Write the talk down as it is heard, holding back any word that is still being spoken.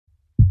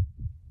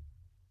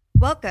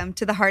Welcome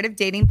to the Heart of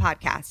Dating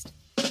podcast.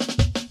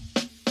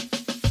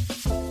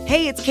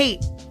 Hey, it's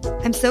Kate.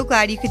 I'm so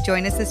glad you could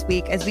join us this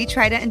week as we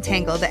try to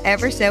untangle the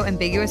ever so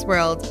ambiguous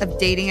world of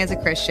dating as a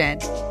Christian.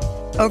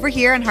 Over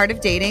here on Heart of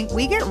Dating,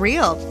 we get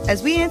real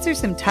as we answer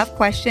some tough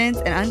questions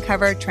and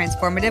uncover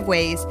transformative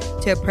ways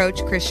to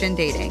approach Christian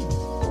dating.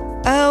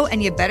 Oh,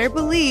 and you better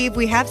believe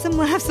we have some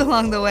laughs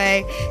along the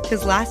way,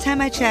 because last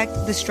time I checked,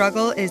 the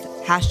struggle is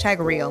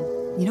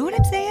 #real. You know what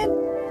I'm saying?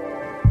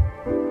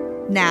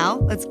 Now,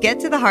 let's get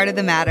to the heart of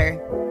the matter.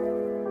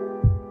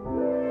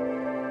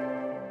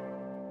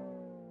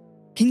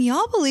 Can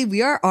y'all believe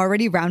we are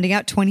already rounding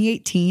out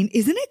 2018?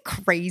 Isn't it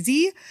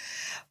crazy?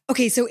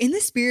 Okay, so in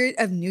the spirit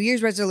of New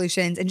Year's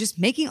resolutions and just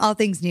making all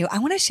things new, I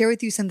want to share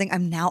with you something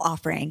I'm now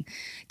offering.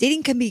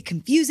 Dating can be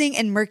confusing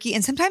and murky,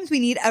 and sometimes we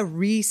need a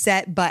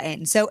reset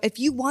button. So if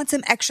you want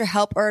some extra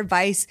help or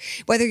advice,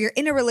 whether you're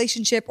in a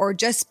relationship or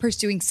just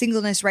pursuing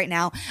singleness right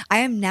now, I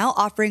am now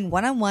offering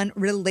one-on-one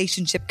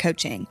relationship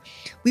coaching.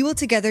 We will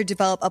together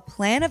develop a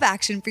plan of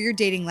action for your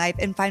dating life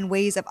and find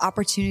ways of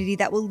opportunity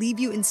that will leave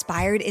you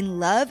inspired in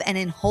love and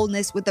in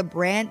wholeness with a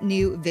brand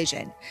new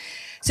vision.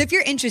 So if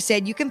you're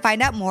interested, you can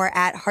find out more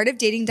at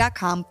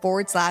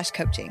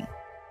heartofdating.com/coaching.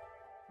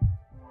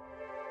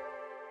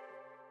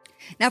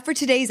 Now for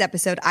today's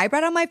episode, I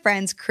brought on my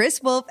friends Kris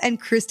Wolfe and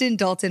Kristen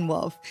Dalton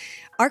Wolfe.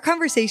 Our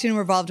conversation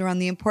revolved around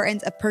the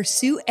importance of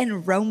pursuit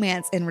and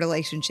romance in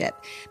relationship.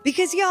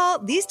 Because y'all,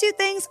 these two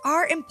things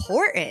are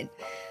important.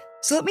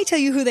 So let me tell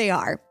you who they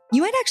are.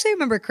 You might actually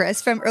remember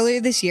Kris from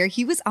earlier this year.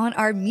 He was on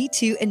our Me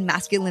Too and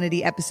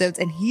Masculinity episodes,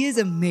 and he is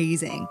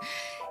amazing.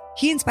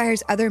 He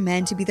inspires other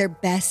men to be their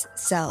best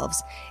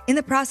selves. In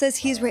the process,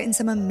 he's written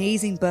some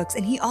amazing books,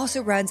 and he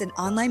also runs an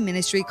online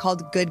ministry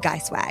called Good Guy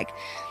Swag.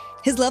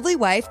 His lovely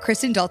wife,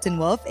 Kristen Dalton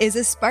Wolfe, is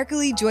a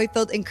sparkly,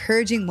 joy-filled,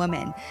 encouraging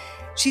woman.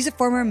 She's a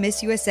former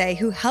Miss USA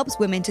who helps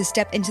women to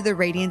step into the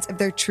radiance of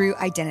their true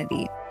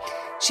identity.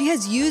 She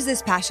has used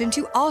this passion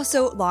to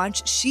also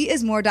launch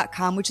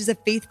sheismore.com, which is a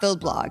faith-filled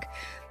blog.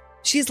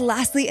 She is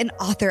lastly an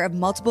author of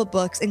multiple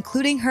books,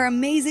 including her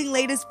amazing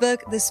latest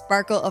book, The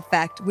Sparkle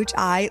Effect, which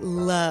I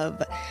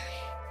love.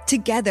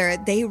 Together,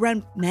 they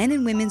run men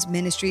and women's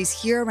ministries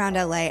here around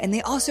LA, and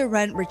they also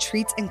run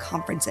retreats and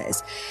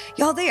conferences.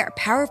 Y'all, they are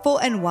powerful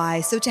and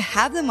wise, so to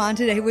have them on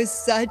today was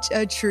such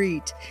a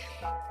treat.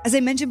 As I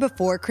mentioned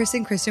before, Kris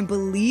and Kristen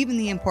believe in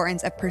the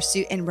importance of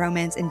pursuit and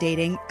romance in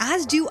dating,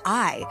 as do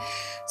I.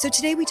 So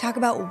today we talk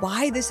about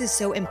why this is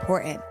so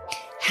important,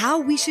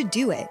 how we should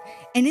do it,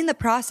 and in the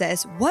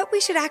process, what we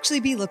should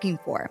actually be looking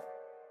for.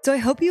 So I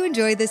hope you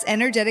enjoy this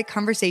energetic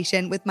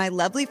conversation with my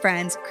lovely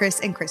friends, Kris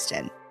and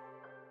Kristen.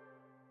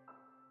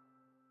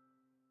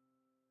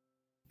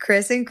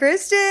 Kris and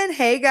Kristen,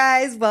 hey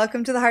guys,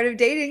 welcome to the Heart of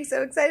Dating.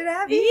 So excited to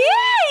have you.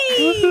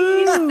 Yay!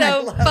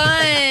 So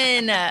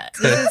fun.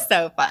 This is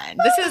so fun.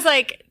 This is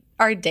like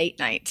our date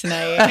night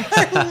tonight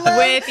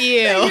with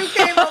you. You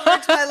came over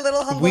to my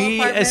little humble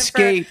apartment. We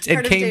escaped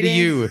and came to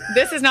you.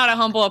 This is not a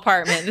humble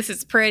apartment. This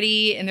is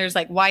pretty, and there's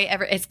like white.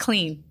 It's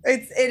clean.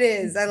 It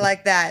is. I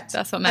like that.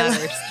 That's what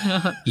matters.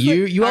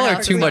 You all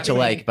are too much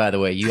alike, by the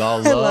way. You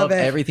all love love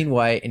everything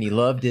white, and you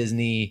love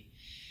Disney.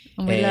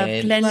 And we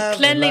love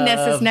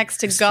cleanliness is next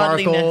to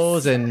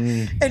sparkles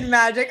godliness. And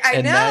magic. I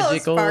know.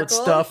 Magical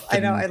sparkles. stuff. I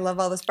know. I love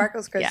all the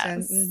sparkles, Kristen.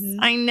 Yes, Mm-hmm.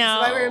 I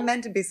know. That's why we were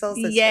meant to be soul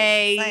sisters.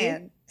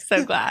 Yay.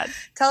 So glad.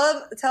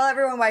 Tell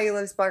everyone why you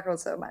love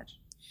sparkles so much.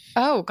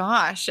 Oh,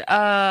 gosh.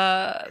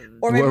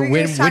 Or maybe we can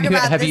just talk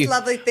about this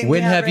lovely thing When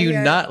we have have right you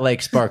here. not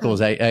liked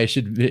sparkles? I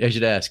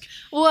should ask.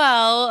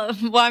 Well,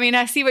 I mean,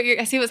 I see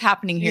what's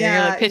happening here. Yeah,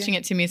 You're like pitching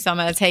it to me, so I'm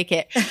going to take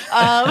it. Take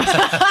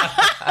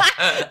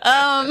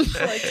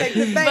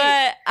the bait.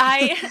 But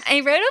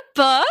I wrote a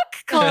book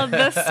called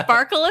The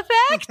Sparkle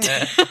Effect.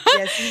 Yes,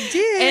 you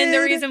did. And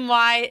the reason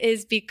why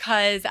is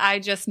because I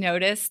just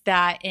noticed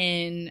that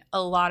in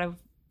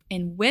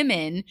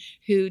women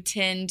who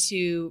tend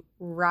to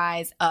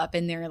rise up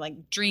in their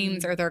like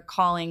dreams or their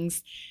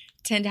callings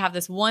tend to have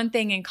this one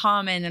thing in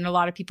common, and a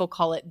lot of people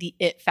call it the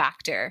it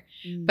factor.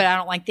 But I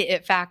don't like the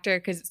it factor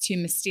because it's too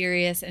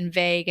mysterious and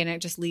vague, and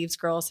it just leaves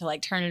girls to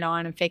like turn it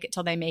on and fake it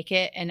till they make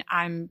it. And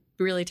I'm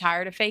really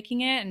tired of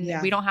faking it,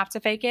 and we don't have to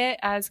fake it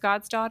as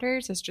God's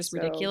daughters. It's just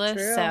ridiculous.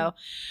 True. So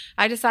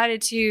I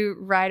decided to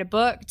write a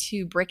book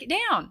to break it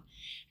down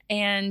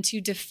and to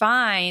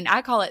define,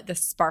 I call it the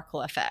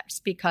sparkle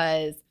effect,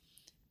 because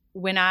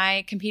when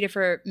I competed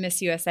for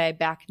Miss USA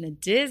back in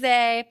the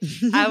day,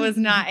 I was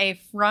not a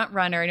front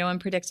runner. No one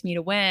predicted me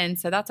to win.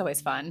 So that's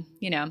always fun,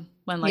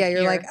 when like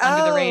you're like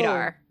under the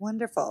radar.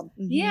 Wonderful.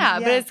 Mm-hmm. Yeah,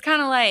 but it's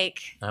kind of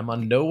like I'm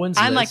on no one's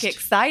list. I'm like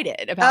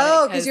excited about it.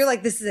 Oh, because you're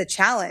like, this is a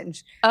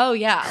challenge. Oh,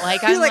 yeah.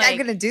 Like I'm like, I'm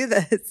going to do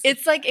this.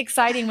 It's like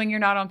exciting when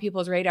you're not on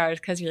people's radars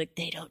because you're like,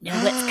 they don't know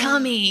what's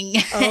coming.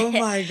 Oh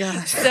my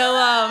gosh. So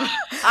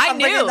I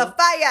knew the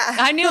fire.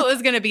 I knew it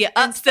was going to be an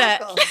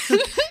upset.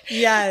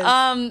 Yes.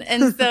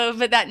 And so,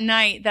 but that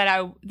night that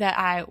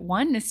I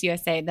won Miss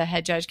USA, the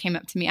head judge came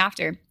up to me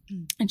after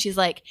And she's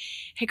like,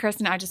 hey,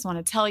 Kristen, I just want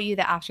to tell you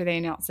that after they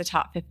announced the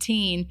top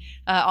 15,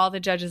 all the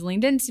judges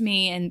leaned into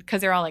me, and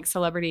because they're all like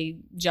celebrity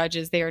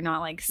judges, they are not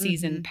like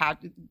seasoned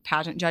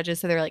pageant judges.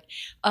 So they're like,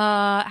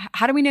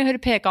 how do we know who to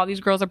pick? All these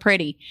girls are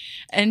pretty.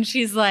 And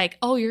she's like,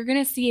 oh, you're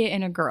going to see it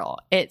in a girl.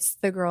 It's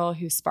the girl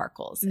who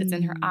sparkles. It's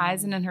in her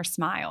eyes and in her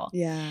smile.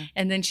 Yeah.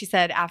 And then she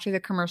said after the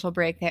commercial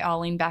break, they all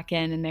leaned back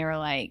in and they were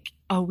like,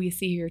 oh, we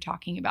see who you're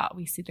talking about.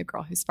 We see the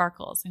girl who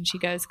sparkles. And she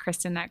goes,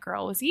 Kristen, that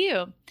girl was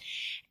you.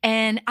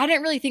 And I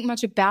didn't really think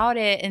much about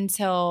it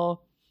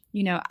until,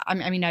 you know,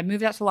 I mean, I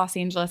moved out to Los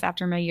Angeles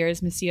after my year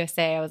as Miss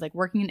USA. I was like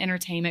working in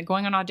entertainment,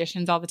 going on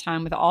auditions all the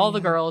time with all the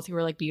girls who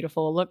were like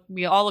beautiful.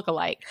 We all look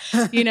alike,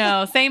 you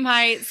know, same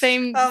height,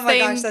 same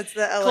gosh, that's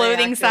the LA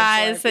clothing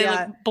size, look. they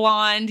look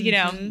blonde, you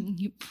know,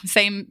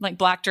 same like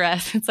black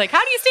dress. It's like,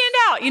 how do you stand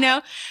out, you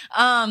know?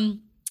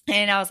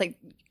 And I was like,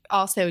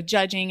 also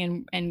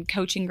judging and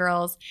coaching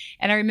girls.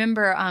 And I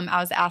remember I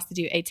was asked to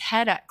do a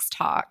TEDx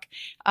talk.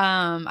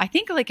 I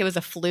think like it was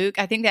a fluke.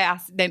 I think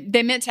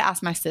they meant to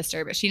ask my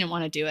sister, but she didn't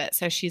want to do it.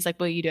 So she's like,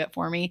 will you do it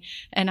for me?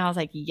 And I was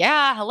like,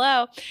 yeah,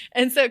 hello.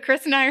 And so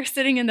Kris and I are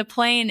sitting in the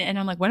plane and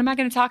I'm like, what am I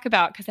going to talk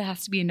about? Because it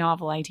has to be a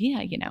novel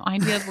idea, you know,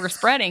 ideas we're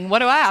spreading. What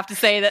do I have to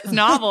say that's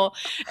novel?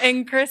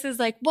 And Kris is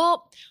like,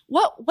 well,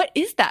 what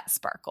is that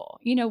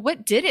sparkle? You know,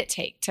 what did it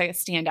take to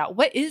stand out?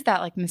 What is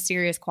that like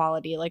mysterious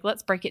quality? Like,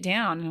 let's break it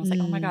down. And I was like,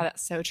 oh my God,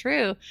 that's so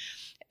true.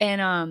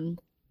 And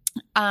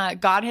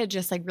God had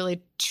just like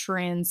really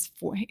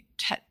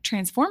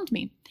transformed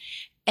me.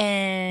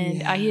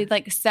 And he had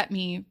like set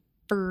me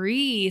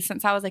free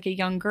since I was like a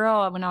young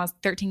girl. When I was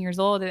 13 years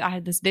old, I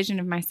had this vision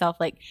of myself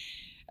like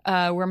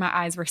where my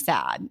eyes were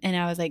sad and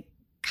I was like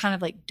kind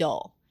of like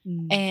dull.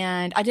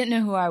 And I didn't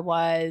know who I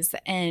was.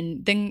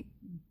 And then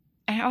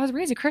I was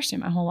raised a Christian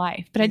my whole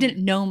life, but I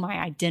didn't know my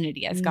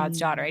identity as God's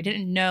daughter. I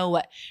didn't know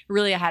what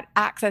really I had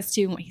access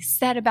to and what he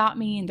said about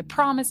me and the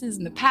promises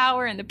and the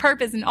power and the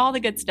purpose and all the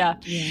good stuff.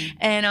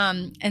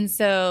 And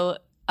so,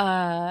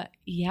 God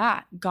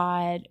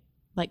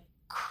like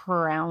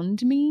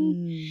crowned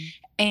me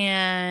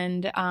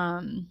and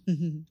I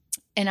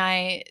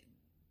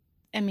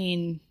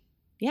mean,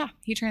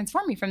 he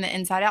transformed me from the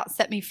inside out,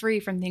 set me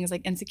free from things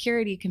like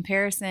insecurity,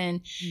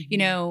 comparison, you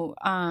know,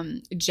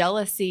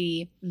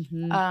 jealousy,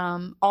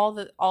 all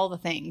the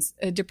things,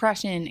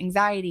 depression,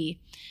 anxiety.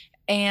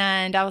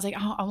 And I was like,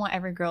 oh, I want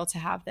every girl to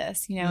have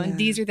this, you know, and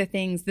these are the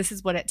things, this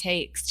is what it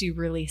takes to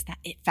release that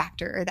it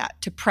factor or that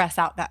to press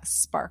out that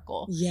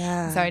sparkle.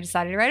 Yeah. So I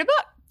decided to write a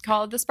book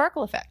called The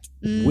Sparkle Effect.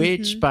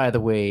 Which, by the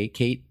way,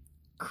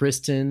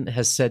 Kristen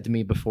has said to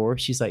me before,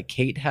 she's like,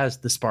 Kate has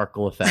the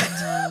sparkle effect.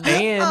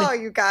 And oh,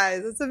 you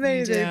guys, that's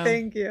amazing.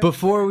 Thank you.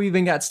 Before we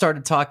even got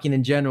started talking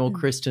in general,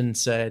 Kristen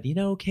said, you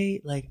know,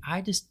 Kate, like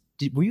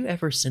were you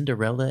ever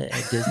Cinderella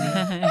at Disney?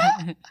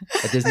 At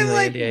Disneyland? I'm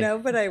like, no,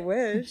 but I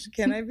wish.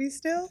 Can I be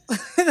still?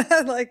 And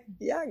I'm like,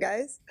 yeah,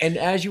 guys. And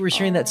as you were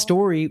sharing that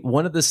story,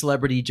 one of the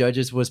celebrity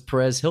judges was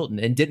Perez Hilton.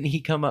 And didn't he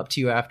come up to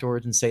you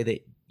afterwards and say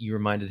that you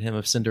reminded him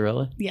of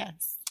Cinderella?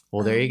 Yes.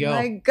 Well, there you go. Oh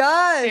my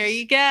gosh. There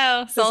you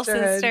go. Soul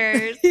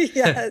sisters.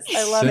 Yes,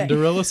 I love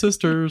Cinderella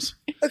sisters.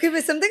 Okay,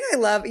 but something I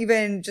love,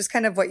 even just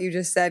kind of what you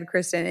just said,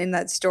 Kristen, in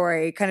that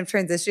story, kind of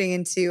transitioning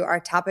into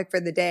our topic for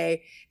the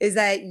day, is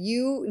that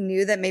you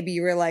knew that maybe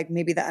you were like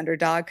maybe the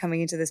underdog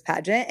coming into this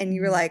pageant and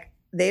you were like,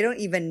 they don't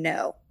even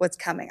know what's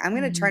coming. I'm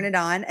going to turn it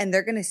on and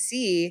they're going to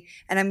see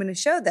and I'm going to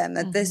show them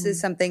that this is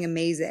something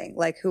amazing,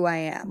 like who I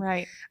am.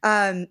 Right.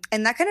 And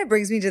that kind of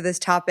brings me to this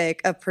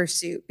topic of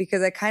pursuit,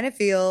 because I kind of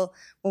feel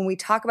when we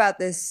talk about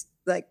this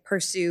like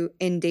pursuit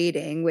in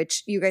dating,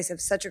 which you guys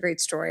have such a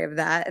great story of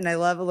that. And I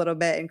love a little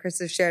bit, and Kris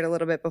has shared a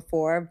little bit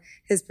before of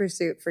his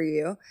pursuit for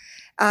you.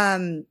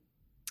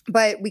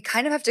 But we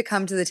kind of have to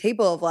come to the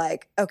table of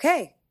like,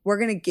 okay, we're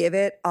going to give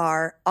it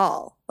our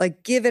all.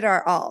 Like give it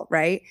our all,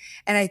 right?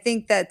 And I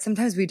think that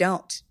sometimes we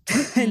don't.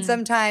 And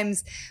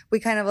sometimes we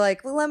kind of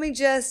like, well, let me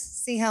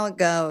just see how it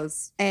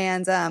goes.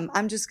 And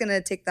I'm just going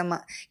to take them,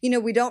 you know,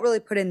 we don't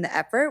really put in the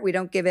effort. We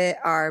don't give it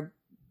our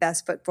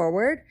best foot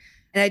forward.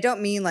 And I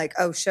don't mean like,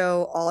 oh,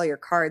 show all your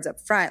cards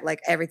up front,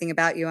 like everything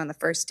about you on the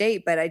first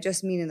date. But I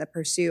just mean in the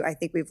pursuit, I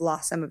think we've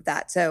lost some of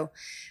that. So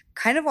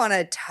kind of want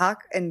to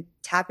talk and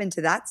tap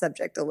into that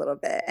subject a little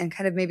bit and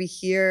kind of maybe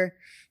hear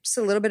just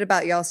a little bit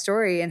about y'all's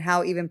story and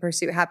how even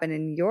pursuit happened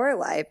in your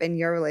life and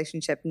your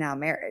relationship, now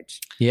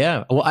marriage.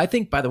 Yeah. Well, I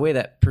think, by the way,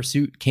 that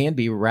pursuit can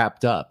be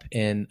wrapped up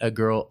in a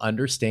girl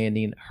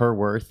understanding her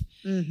worth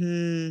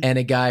and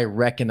a guy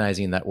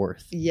recognizing that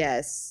worth.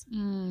 Yes.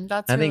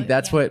 I think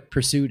that's what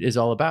pursuit is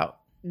all about.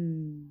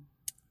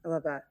 I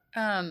love that.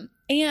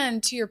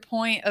 And to your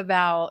point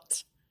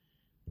about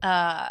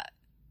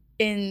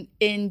in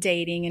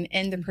dating and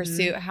in the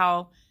pursuit,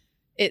 how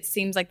it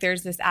seems like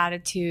there's this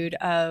attitude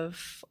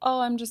of,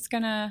 oh, I'm just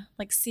gonna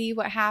like see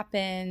what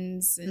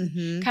happens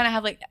and kind of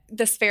have like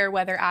this fair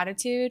weather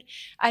attitude.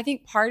 I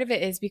think part of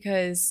it is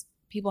because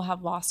people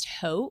have lost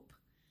hope.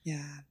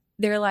 Yeah.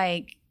 They're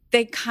like,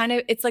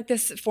 it's like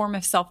this form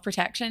of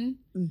self-protection,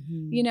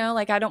 you know,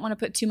 like I don't want to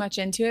put too much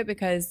into it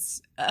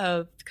because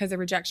the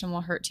rejection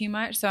will hurt too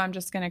much. So I'm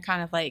just going to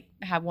kind of like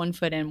have one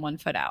foot in, one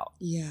foot out.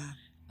 Yeah.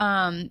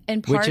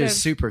 And which is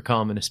super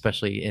common,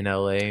 especially in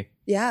LA.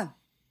 Yeah.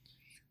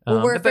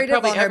 Well, we're afraid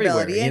of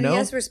vulnerability, you know? And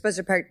yes, we're supposed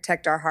to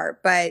protect our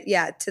heart. But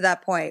yeah, to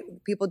that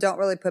point, people don't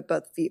really put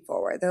both feet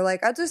forward. They're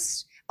like,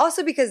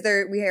 also because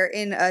we are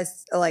in a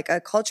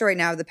culture right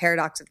now of the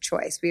paradox of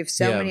choice. We have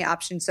so many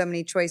options, so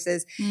many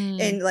choices.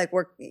 And like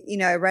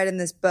I read in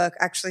this book,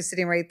 actually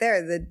sitting right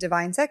there, the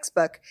Divine Sex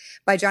book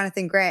by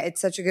Jonathan Grant.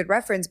 It's such a good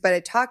reference, but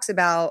it talks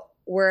about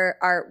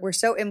we're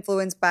so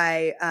influenced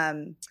by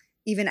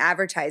even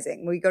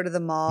advertising. We go to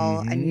the mall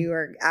and you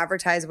are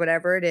advertised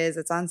whatever it is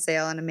that's on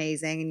sale and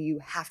amazing, and you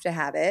have to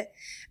have it.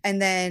 And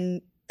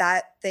then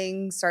that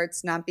thing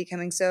starts not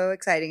becoming so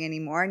exciting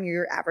anymore, and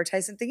you're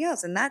advertised something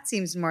else, and that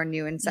seems more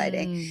new and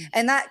exciting.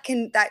 And that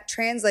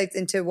translates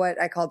into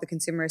what I call the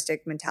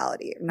consumeristic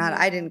mentality.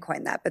 I didn't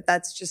coin that, but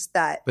that's just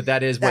that. But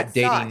that is what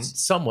dating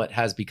somewhat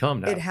has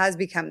become now. It has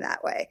become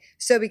that way.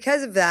 So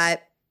because of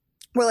that,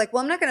 we're like,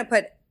 well, I'm not going to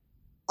put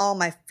all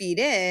my feet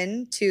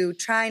in to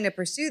trying to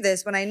pursue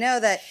this when I know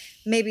that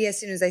maybe as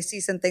soon as I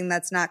see something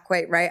that's not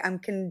quite right, I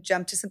can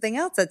jump to something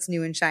else that's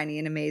new and shiny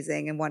and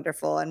amazing and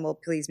wonderful and will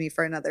please me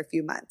for another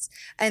few months.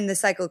 And the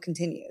cycle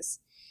continues.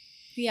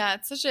 Yeah,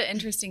 it's such an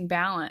interesting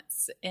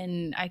balance.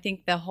 And I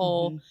think the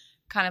whole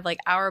kind of like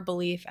our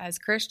belief as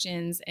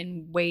Christians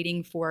and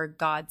waiting for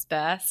God's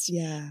best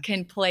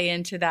can play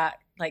into that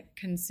like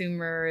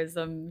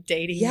consumerism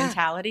dating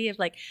mentality of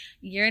like,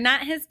 you're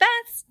not his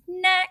best,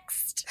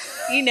 next,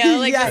 you know,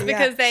 like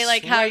because they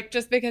like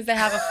just because they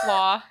have a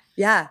flaw.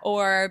 Yeah.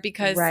 Or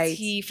because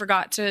he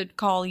forgot to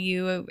call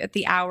you at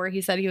the hour he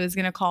said he was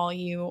going to call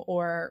you,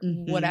 or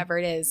whatever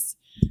it is.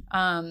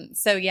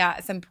 So yeah,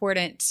 it's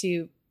important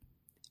to,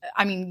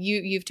 I mean,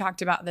 you've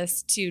talked about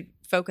this, to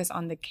focus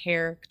on the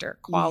character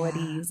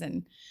qualities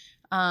and,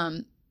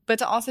 but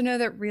to also know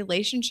that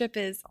relationship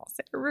is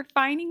also a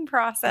refining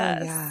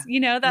process, you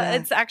know, that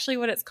it's actually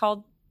what it's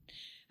called.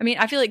 I mean,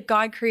 I feel like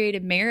God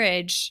created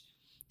marriage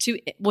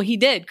he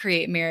did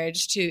create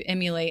marriage to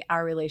emulate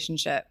our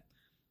relationship,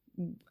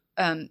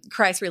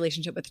 Christ's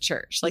relationship with the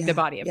church, like the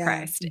body of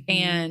Christ.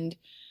 And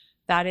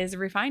that is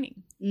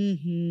refining.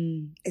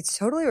 It's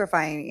totally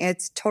refining.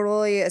 It's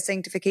totally a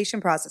sanctification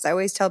process. I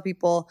always tell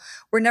people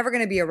we're never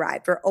going to be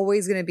arrived. We're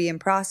always going to be in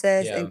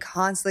process and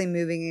constantly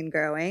moving and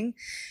growing.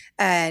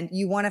 And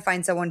you want to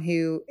find someone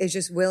who is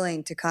just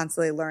willing to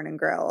constantly learn and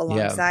grow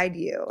alongside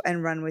you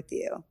and run with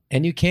you.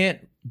 And you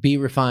can't be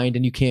refined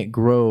and you can't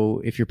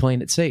grow if you're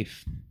playing it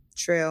safe.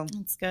 True.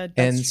 That's good.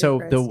 And that's so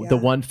true, Kris, the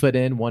 1 foot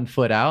in, 1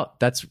 foot out,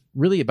 that's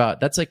really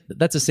that's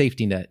a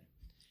safety net.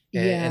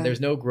 And there's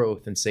no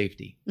growth in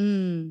safety.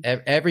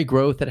 Every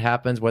growth that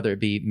happens, whether it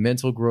be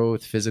mental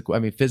growth,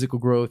 physical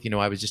growth, you know,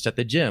 I was just at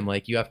the gym.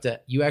 Like you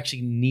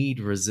actually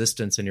need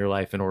resistance in your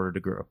life in order to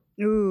grow.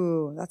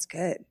 Ooh, that's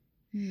good.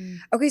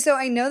 Okay, so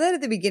I know that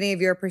at the beginning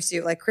of your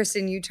pursuit, like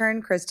Kristen, you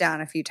turned Kris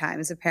down a few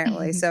times,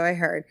 apparently. So I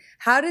heard.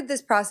 How did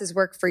this process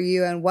work for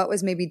you, and what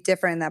was maybe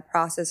different in that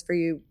process for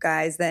you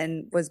guys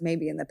than was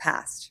maybe in the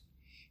past?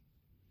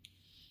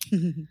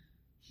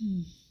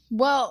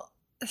 Well,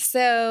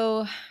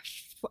 so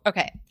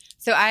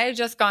I had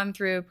just gone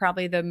through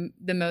probably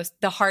the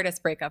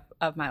hardest breakup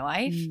of my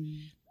life,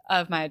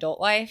 of my adult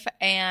life.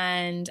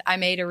 And I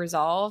made a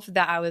resolve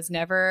that I was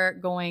never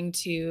going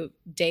to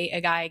date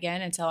a guy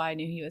again until I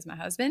knew he was my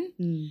husband.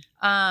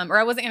 Or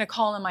I wasn't going to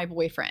call him my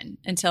boyfriend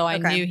until I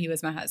knew he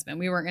was my husband.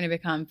 We weren't going to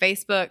become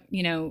Facebook,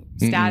 you know,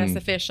 status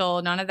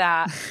official, none of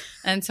that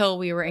until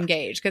we were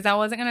engaged. Because I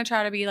wasn't going to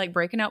try to be like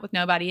breaking up with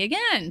nobody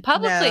again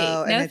publicly.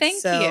 No,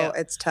 thank you.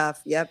 It's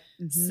tough. Yep.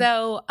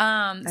 So,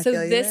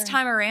 this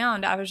time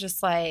around, I was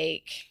just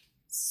like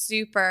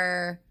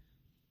super,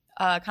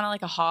 kind of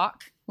like a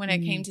hawk. When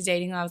it came to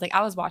dating,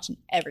 I was watching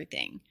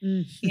everything,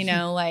 you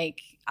know, like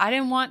I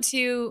didn't want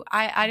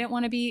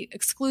to be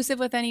exclusive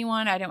with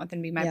anyone. I didn't want them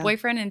to be my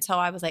boyfriend until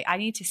I was like, I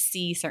need to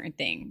see certain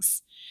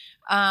things.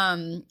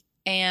 And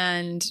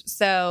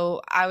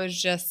so I was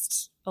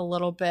just a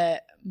little bit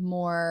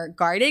more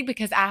guarded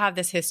because I have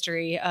this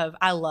history of,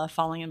 I love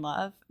falling in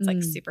love. It's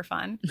like super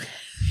fun.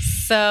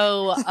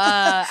 So,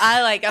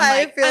 I'm like,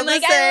 I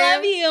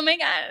love you. Oh my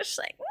gosh.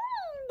 Like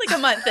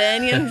a month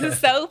in, you know, this is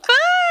so fun.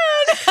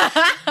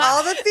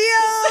 All the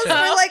feels.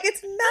 We're like,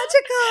 it's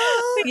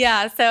magical.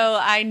 Yeah. So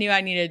I knew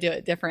I needed to do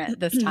it different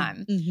this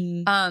time.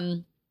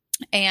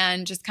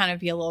 And just kind of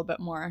be a little bit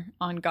more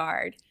on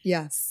guard.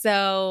 Yeah.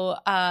 So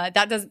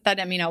that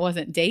didn't mean I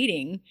wasn't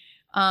dating.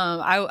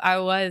 I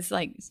was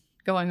like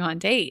going on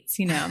dates,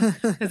 you know,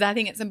 because I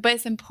think it's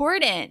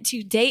important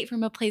to date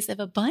from a place of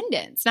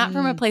abundance, not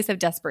from a place of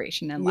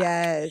desperation and lack.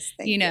 Yes.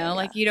 You know,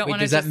 like you don't want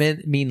to. Does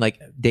that mean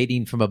like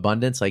dating from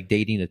abundance, like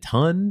dating a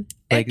ton?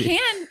 Like,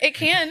 it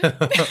can.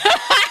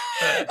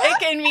 It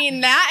can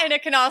mean that, and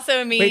it can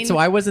also mean. Wait, so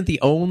I wasn't the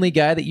only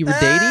guy that you were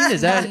dating?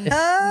 Is that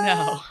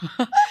no?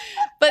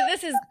 But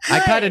this is. Good. I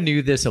kind of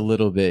knew this a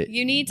little bit.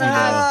 You need to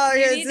have.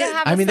 You need to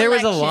have. I mean, there was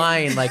a selection.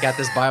 line like at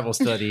this Bible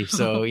study,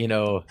 so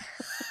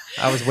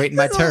I was waiting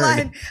my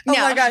turn. Oh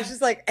my gosh,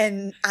 it's like,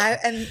 and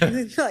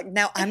like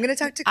now I'm gonna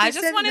talk to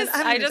Kristen.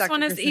 I just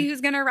want to see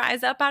who's gonna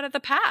rise up out of the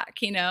pack,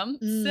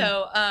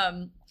 So,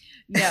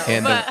 no,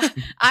 but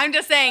I'm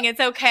just saying it's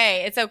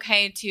okay. It's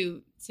okay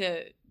to.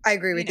 I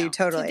agree with you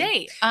totally. To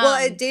date.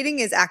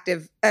 Dating is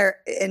active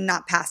and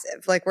not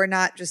passive. Like we're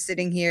not just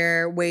sitting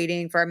here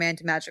waiting for a man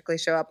to magically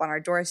show up on our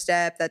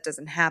doorstep. That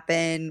doesn't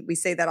happen. We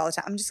say that all the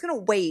time. I'm just going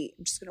to wait.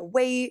 And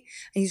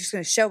he's just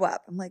going to show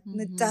up. I'm like,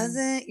 it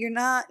doesn't. You're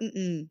not.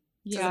 It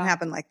doesn't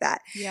happen like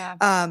that.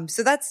 Yeah.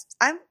 So that's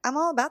I'm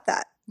all about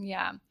that.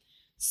 Yeah.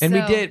 And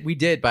we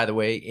did, by the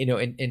way,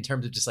 in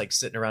terms of just like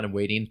sitting around and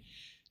waiting.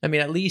 I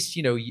mean, at least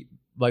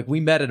like we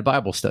met at a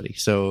Bible study.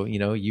 So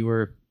you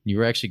were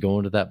actually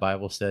going to that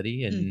Bible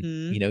study and,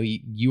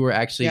 you were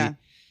actually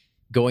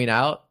going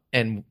out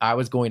and I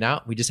was going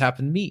out. We just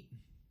happened to meet.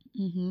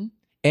 Mm-hmm.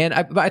 And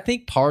I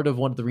think part of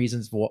one of the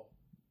reasons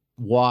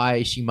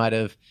why she might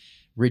have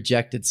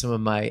rejected some of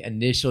my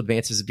initial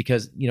advances is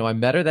because, I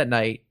met her that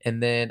night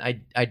and then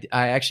I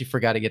actually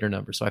forgot to get her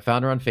number. So I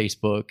found her on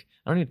Facebook.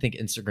 I don't even think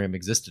Instagram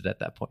existed at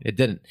that point. It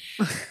didn't.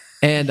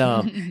 And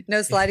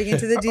no sliding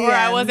into the DMs. Or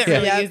I wasn't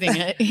really using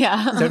it.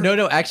 Yeah.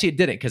 No, actually it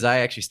didn't because I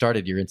actually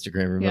started your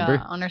Instagram, remember?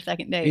 Yeah, on our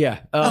second date. Yeah.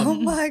 Oh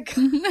my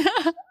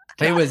God.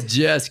 It was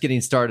just getting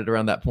started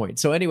around that point.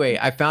 So anyway,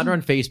 I found her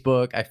on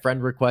Facebook. I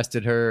friend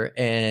requested her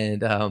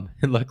and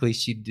luckily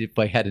she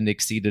hadn't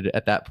exceeded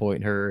at that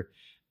point her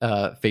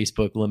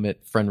Facebook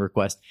limit friend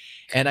request.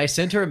 And I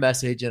sent her a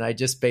message and I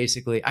just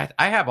basically, I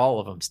have all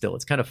of them still.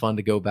 It's kind of fun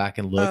to go back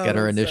and look at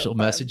her initial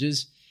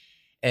messages.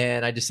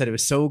 And I just said, it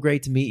was so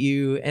great to meet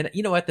you. And,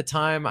 at the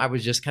time I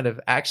was just kind of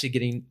actually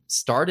getting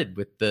started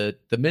with the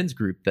men's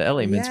group, the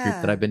LA men's group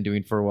that I've been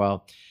doing for a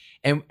while.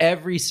 And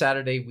every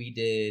Saturday we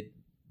did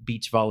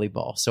beach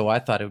volleyball. So I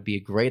thought it would be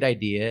a great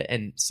idea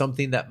and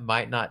something that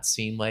might not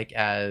seem like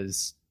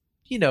as,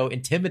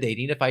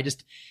 intimidating if I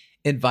just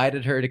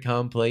invited her to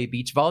come play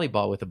beach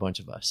volleyball with a bunch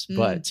of us.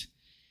 But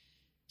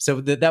so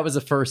that was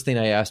the first thing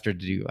I asked her to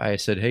do. I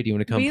said, hey, do you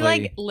want to come play?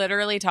 We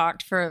literally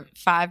talked for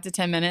 5 to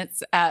 10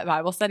 minutes at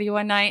Bible study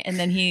one night. And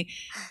then he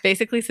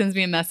basically sends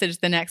me a message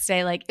the next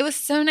day. Like, it was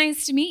so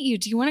nice to meet you.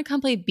 Do you want to come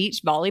play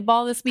beach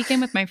volleyball this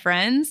weekend with my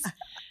friends?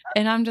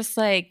 And I'm just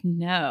like,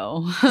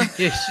 no.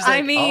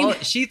 Yeah,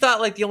 she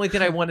thought like the only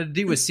thing I wanted to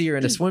do was see her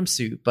in a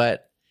swimsuit,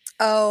 but.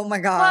 Oh my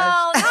gosh.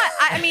 Well,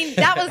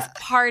 that was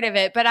part of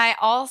it. But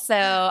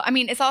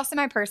it's also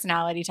my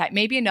personality type.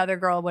 Maybe another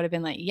girl would have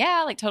been like,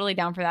 yeah, like totally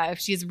down for that. If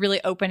she's really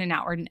open and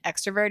outward and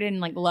extroverted and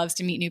like loves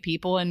to meet new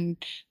people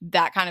and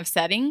that kind of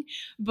setting.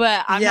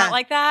 But I'm not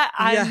like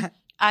that.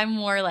 I'm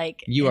more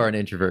like. You are an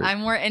introvert.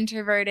 I'm more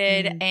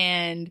introverted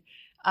and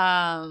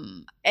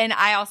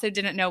I also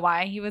didn't know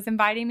why he was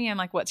inviting me. I'm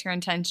like, what's your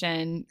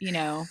intention?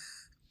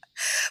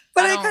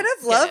 But I kind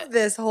of love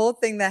this whole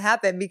thing that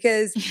happened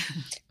because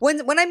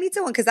when I meet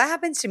someone, because that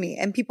happens to me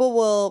and people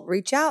will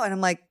reach out and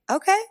I'm like,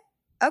 okay,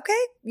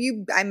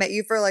 I met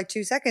you for like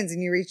 2 seconds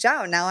and you reached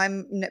out. Now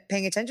I'm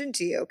paying attention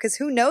to you because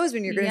who knows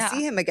when you're going to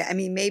see him again. I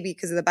mean, maybe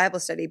because of the Bible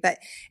study, but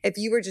if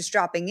you were just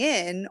dropping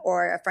in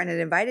or a friend had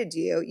invited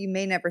you, you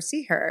may never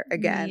see her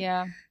again.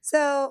 Yeah.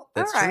 So,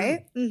 that's all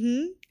right. True.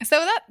 Mm-hmm.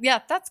 So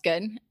that's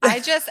good.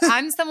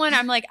 I'm someone,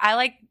 I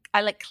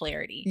like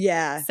clarity.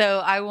 Yeah. So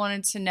I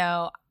wanted to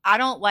know, I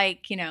don't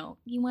like, you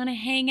want to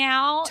hang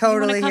out. Totally you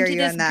want to come hear to you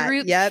this on that.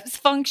 group Yep.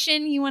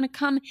 function. You want to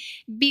come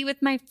be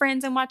with my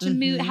friends and watch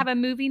have a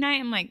movie night.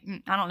 I'm like,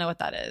 I don't know what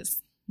that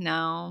is.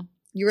 No.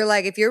 You were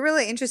like, if you're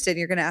really interested,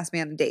 you're going to ask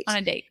me on a date. On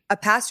a date. A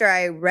pastor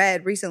I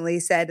read recently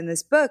said in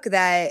this book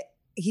that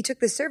he took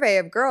the survey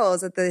of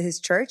girls at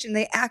his church and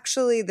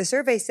the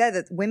survey said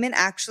that women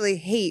actually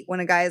hate when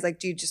a guy is like,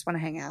 do you just want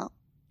to hang out?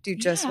 Do you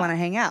just want to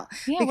hang out?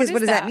 Yeah, because what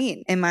does that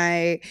mean?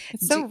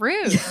 It's so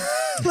rude.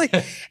 Like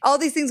all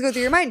these things go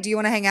through your mind. Do you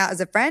want to hang out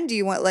as a friend? Do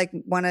you want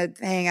to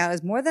hang out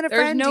as more than a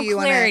friend? There's no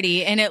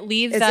clarity and it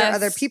leaves us. Is there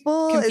other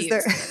people? Confused. Is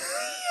there?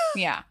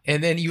 Yeah.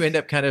 And then you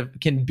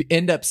can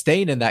end up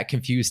staying in that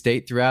confused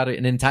state throughout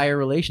an entire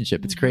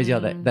relationship. It's crazy how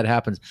that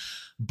happens.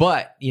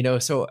 But,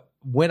 so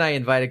when I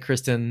invited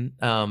Kristen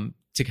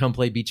to come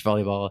play beach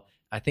volleyball,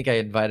 I think I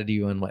invited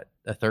you on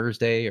a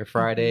Thursday or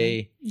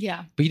Friday.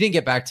 Yeah. But you didn't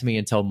get back to me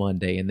until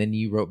Monday. And then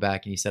you wrote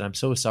back and you said, I'm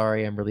so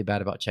sorry. I'm really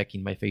bad about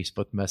checking my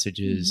Facebook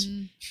messages.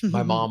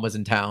 My mom was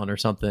in town or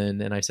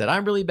something. And I said,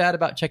 I'm really bad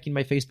about checking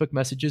my Facebook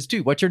messages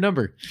too. What's your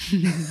number?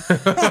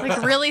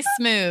 Like really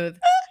smooth,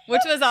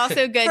 which was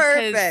also good.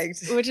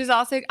 Perfect. Which is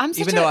also,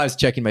 even though I was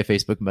checking my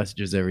Facebook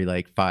messages every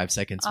 5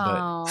 seconds.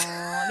 Oh,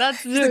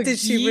 that's so did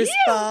she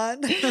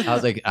respond? I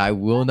was like, I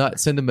will not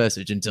send a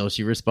message until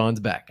she responds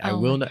back. I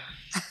will not.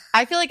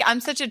 I feel like I'm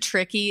such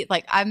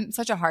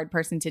a hard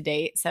person to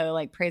date.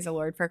 So praise the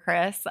Lord for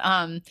Kris.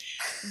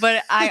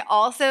 But I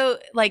also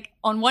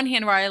on one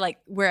hand where I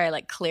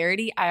like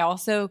clarity, I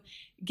also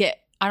get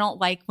I don't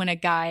like when a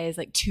guy is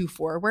like too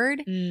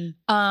forward,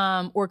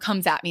 or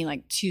comes at me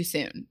like too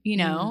soon, you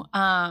know,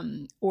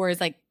 or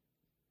is like,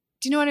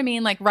 do you know what I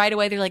mean? Like right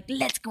away, they're like,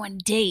 let's go on a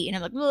date. And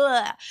I'm like,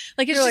 ugh.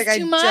 Like it's just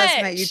too much. I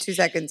just met you 2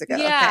 seconds ago.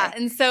 Yeah.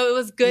 Okay. And so it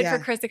was good for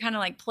Kris to kind of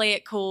like play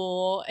it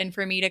cool and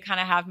for me to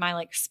kind of have my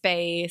like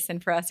space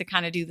and for us to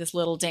kind of do this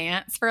little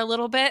dance for a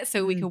little bit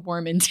so we could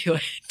warm into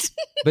it.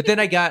 But then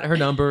I got her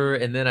number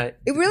and then it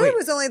really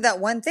was only that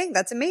one thing.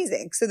 That's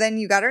amazing. So then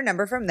you got her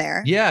number from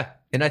there. Yeah.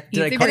 And I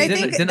think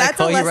that's a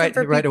call you lesson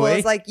for right people away?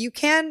 is like you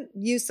can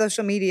use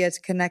social media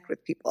to connect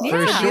with people.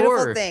 Yeah. It's a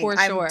beautiful thing. For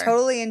sure. I'm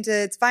totally into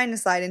it's fine to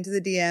slide into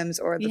the DMs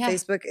or the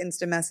Facebook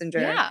Insta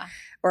Messenger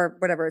or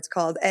whatever it's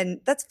called.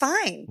 And that's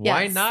fine.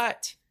 Why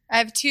not? I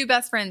have 2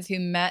 best friends who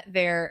met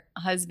their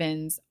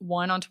husbands,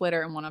 one on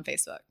Twitter and one on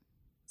Facebook.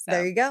 So,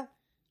 there you go.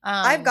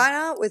 I've gone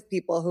out with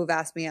people who've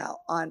asked me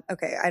out on,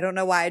 I don't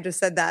know why I just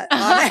said that on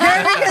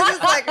air because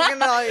it's like, I'm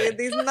going to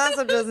these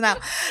messages now.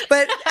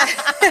 But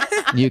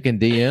you can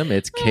DM.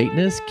 It's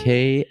Kaitness,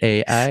 Kaitness.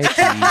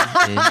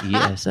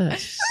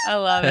 I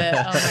love it.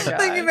 Oh my God.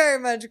 Thank you very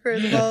much,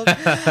 Kris Wolfe.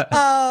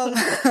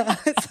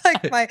 It's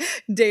like my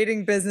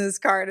dating business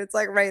card. It's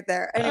like right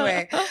there.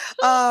 Anyway,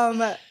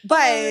 but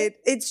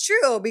it's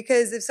true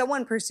because if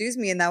someone pursues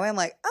me in that way, I'm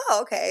like,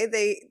 oh,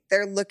 okay.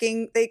 They're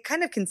looking, they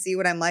kind of can see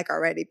what I'm like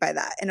already by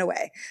that in a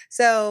way.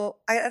 So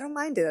I don't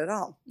mind it at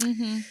all.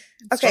 Mm-hmm.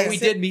 Okay. So we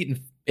did meet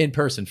in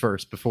person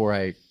first before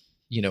I,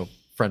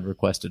 friend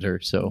requested her.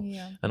 So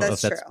I don't know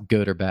if that's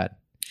good or bad.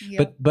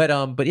 Yep.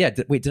 But yeah.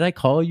 Did I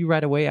call you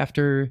right away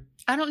after?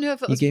 I don't know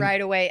if it was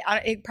right away.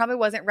 It probably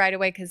wasn't right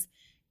away because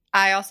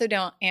I also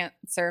don't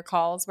answer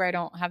calls where I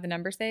don't have the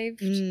number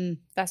saved.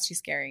 That's too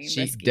scary.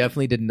 She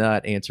definitely did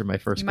not answer my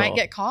first call. You might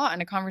get caught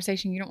in a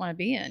conversation you don't want to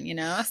be in,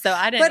 So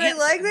I didn't. But I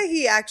like that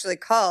he actually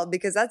called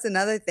because that's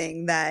another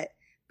thing that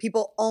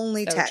people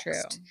only text. True.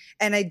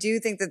 And I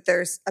do think that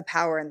there's a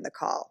power in the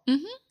call.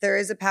 Mm-hmm. There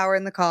is a power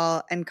in the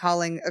call and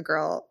calling a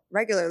girl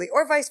regularly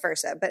or vice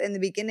versa. But in the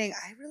beginning,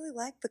 I really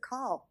liked the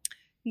call.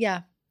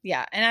 Yeah.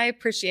 Yeah, and I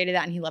appreciated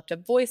that, and he left a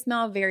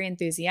voicemail, very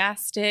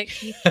enthusiastic.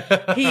 He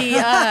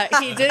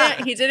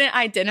didn't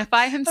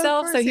identify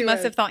himself, so he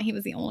must have thought he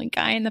was the only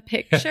guy in the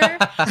picture.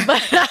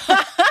 But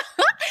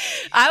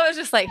I was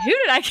just like, who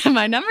did I give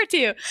my number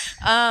to?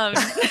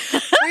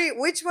 Wait,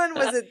 which one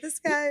was it? This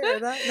guy or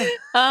that?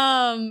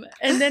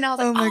 And then I was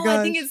like,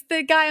 I think it's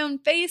the guy on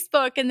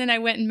Facebook. And then I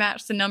went and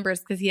matched the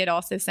numbers because he had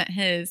also sent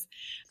his.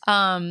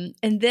 And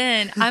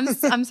then I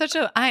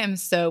am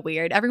so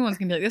weird. Everyone's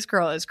gonna be like, this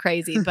girl is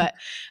crazy, but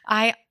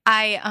I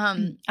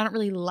don't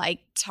really like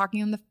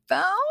talking on the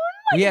phone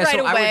right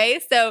away.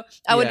 So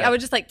I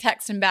would just like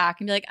text him back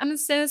and be like, I'm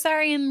so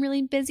sorry, I'm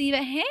really busy,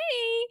 but hey.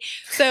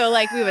 So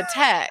like we would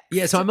text.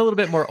 Yeah, so I'm a little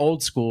bit more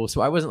old school.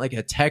 So I wasn't like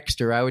a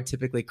texter. I would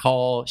typically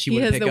call. She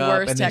would pick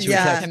up, and then she would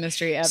text.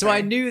 Chemistry ever. So I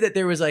knew that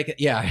there was like,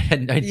 I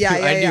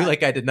knew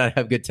like I did not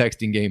have good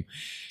texting game.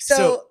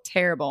 So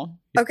terrible.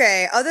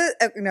 Okay. Go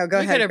ahead. We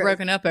could have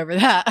broken up over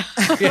that.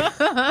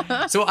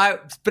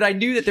 But I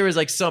knew that there was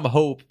like some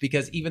hope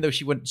because even though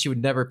she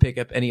would never pick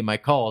up any of my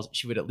calls,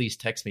 she would at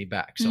least text me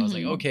back. So I was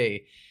like,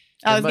 okay.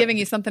 I was giving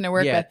you something to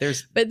work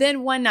with. But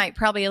then one night,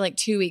 probably like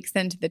 2 weeks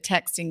into the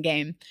texting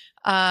game,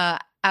 I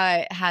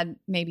had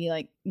maybe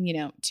like,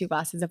 2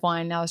 glasses of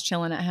wine and I was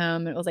chilling at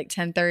home. It was like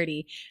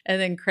 10:30. And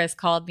then Kris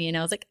called me and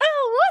I was like,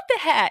 oh, what the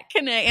heck?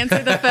 And I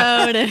answered the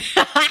phone and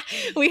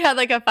we had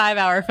like a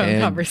 5-hour phone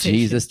conversation.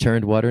 Jesus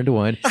turned water into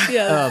wine.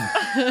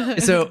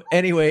 Yes. So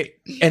anyway,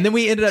 and then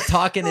we ended up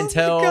talking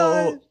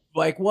until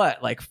like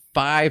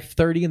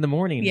 5:30 in the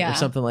morning or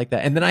something like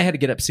that. And then I had to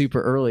get up super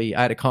early.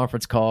 I had a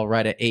conference call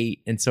right at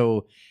 8. And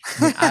so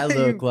I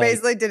look like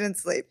basically didn't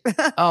sleep.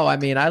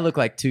 I look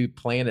like 2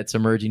 planets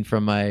emerging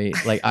from my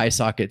like eye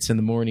sockets in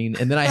the morning.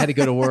 And then I had to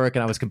go to work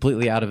and I was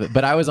completely out of it.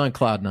 But I was on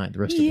cloud 9 the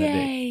rest of that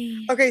day.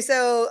 Okay,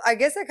 so I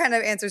guess that kind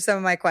of answers some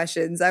of my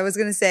questions. I was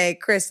going to say,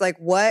 Kris, like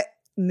what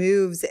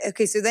moves?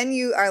 Okay, so then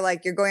you are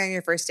like, you're going on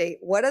your first date.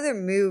 What other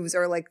moves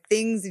or like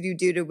things did you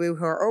do to woo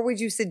her? Or would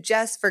you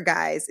suggest for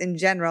guys in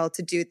general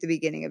to do at the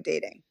beginning of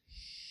dating?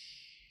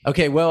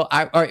 Okay, well,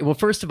 all right. Well,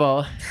 first of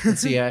all,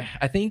 let's see.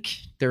 I think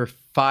there were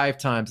 5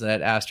 times that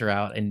I'd asked her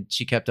out and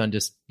she kept on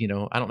just, I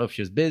don't know if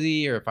she was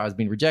busy or if I was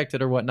being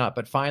rejected or whatnot,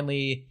 but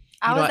finally.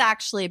 I was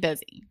actually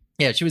busy.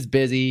 Yeah, she was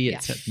busy. Yeah.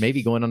 It's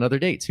maybe going on other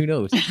dates. Who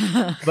knows?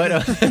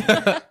 But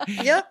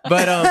yep.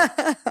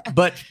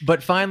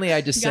 But finally,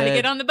 I just gotta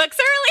get on the books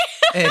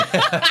early.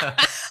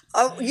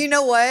 Oh, you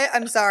know what?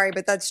 I'm sorry,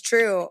 but that's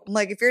true.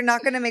 Like, if you're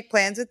not going to make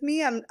plans with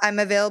me, I'm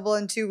available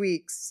in 2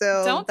 weeks.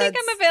 So don't think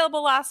I'm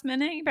available last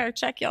minute. You better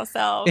check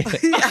yourself.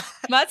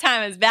 My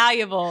time is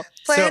valuable.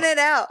 Plan it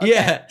out. Okay.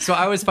 Yeah. So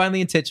I was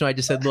finally intentional. I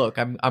just said, look,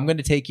 I'm going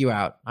to take you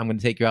out. I'm going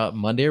to take you out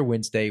Monday or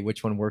Wednesday.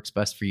 Which one works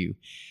best for you?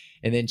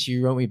 And then she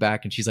wrote me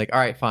back and she's like, all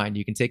right, fine.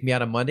 You can take me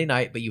out on Monday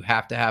night, but you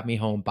have to have me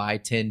home by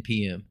 10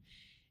 p.m.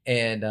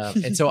 And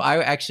so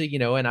I actually,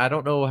 and I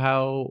don't know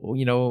how,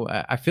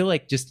 I feel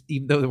like just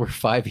even though we're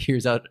 5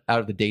 years out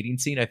of the dating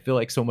scene, I feel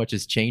like so much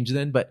has changed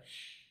then. But,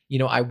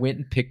 I went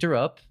and picked her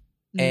up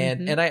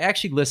And I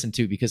actually listened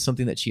to, because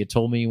something that she had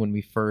told me when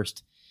we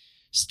first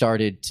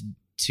started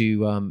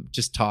to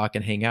just talk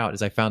and hang out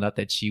is I found out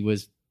that she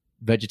was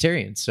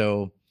vegetarian.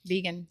 So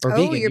vegan. Or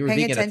vegan. You're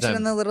paying attention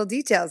on the little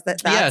details.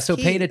 So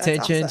key. Paying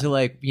attention to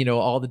like,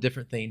 all the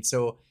different things.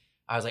 So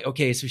I was like,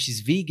 okay, so she's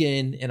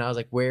vegan. And I was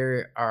like,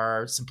 where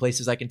are some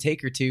places I can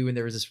take her to? And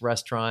there was this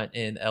restaurant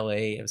in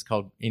LA. It was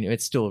called,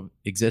 it still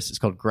exists. It's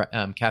called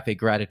Cafe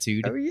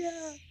Gratitude. Oh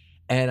yeah.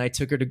 And I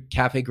took her to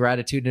Cafe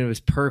Gratitude, and it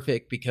was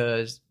perfect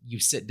because you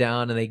sit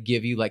down and they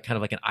give you like kind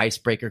of like an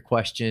icebreaker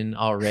question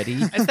already.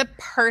 It's the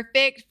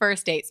perfect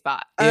first date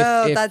spot.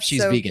 If that's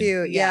she's so vegan.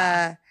 cute.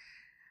 Yeah.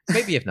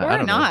 Maybe if not, or I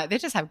don't not. know. They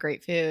just have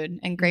great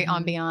food and great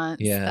ambiance.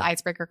 Yeah. The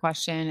icebreaker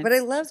question. But I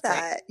love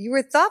that. Great. You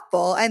were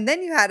thoughtful. And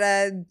then you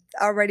had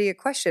already a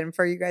question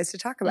for you guys to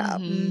talk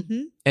about.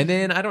 And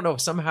then I don't know,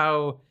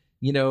 somehow,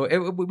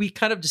 we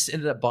kind of just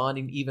ended up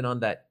bonding even on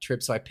that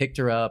trip. So I picked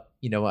her up,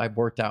 I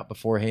worked out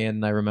beforehand,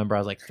 and I remember I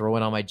was like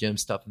throwing all my gym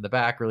stuff in the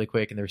back really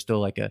quick, and there's still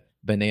like a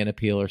banana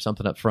peel or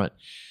something up front.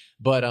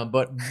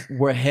 But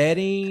we're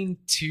heading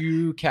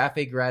to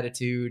Cafe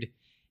Gratitude,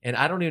 and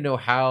I don't even know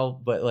how,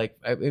 but like,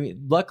 I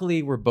mean,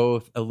 luckily we're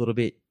both a little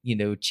bit,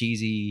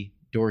 cheesy,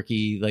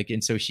 dorky, like,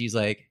 and so she's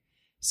like,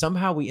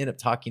 somehow we end up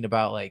talking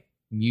about like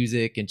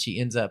music, and she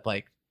ends up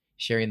like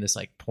sharing this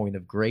like Point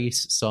of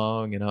Grace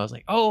song, and I was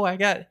like, oh, I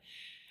got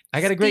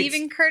a great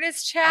Stephen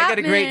Curtis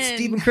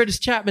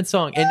Chapman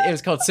song, and it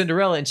was called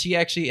Cinderella, and she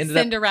actually ended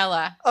up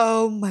Cinderella.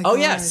 Oh my god. Oh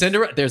yeah,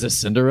 Cinderella. There's a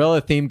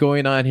Cinderella theme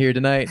going on here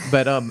tonight.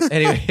 But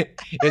anyway,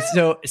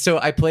 so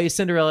I play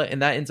Cinderella,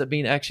 and that ends up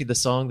being actually the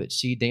song that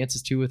she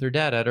dances to with her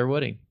dad at our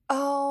wedding.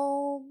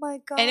 Oh my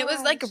god. And it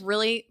was like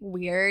really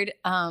weird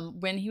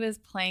when he was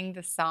playing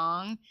the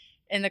song,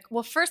 and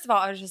first of all,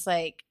 I was just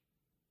like,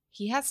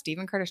 he has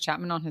Stephen Curtis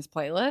Chapman on his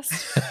playlist.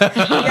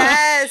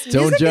 Yes.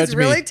 Don't music judge is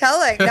really me.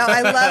 telling. No,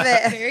 I love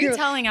it. Very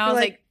telling. I was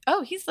like,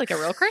 oh, he's like a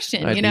real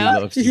Christian, I do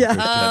love Stephen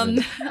Curtis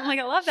Chapman. I'm like,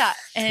 I love that.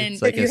 And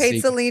It's like if you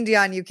hate Celine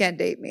Dion, you can't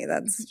date me.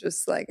 That's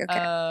just like, okay.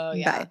 Oh,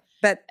 yeah. Bye.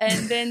 But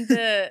and then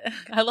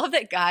I love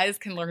that guys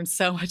can learn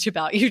so much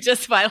about you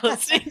just by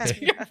listening to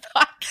your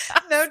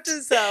podcast. Note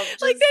to self.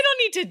 Like, they don't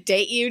need to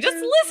date you. Just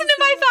listen to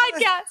my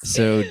podcast.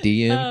 So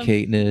DM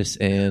Caitness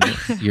and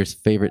your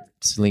favorite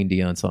Celine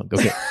Dion song.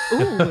 Okay.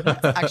 Ooh,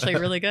 that's actually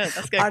really good.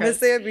 That's good.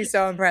 Honestly, Chris. I'd be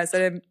so impressed.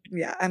 I'm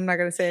not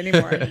going to say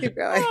anymore. Keep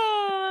going.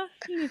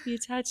 If you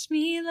touch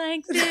me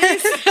like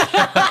this.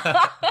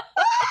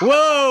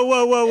 Whoa.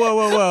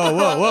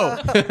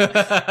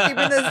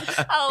 Keeping this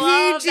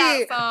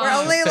PG. We're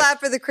only allowed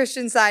for the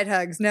Christian side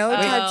hugs. No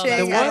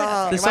touching at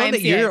all. The song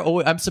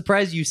that I'm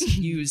surprised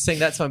you sang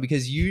that song,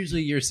 because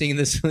usually you're singing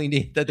the Celine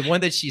Dion, the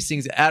one that she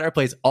sings at our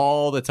place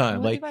all the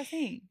time. What like, do I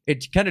sing?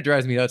 It kind of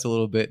drives me nuts a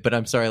little bit, but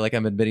I'm sorry, like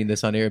I'm admitting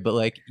this on air, but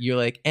like you're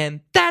like,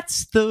 and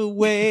that's the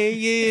way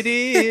it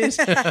is.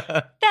 That's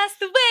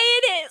the way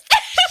it is.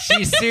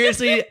 She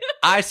seriously,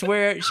 I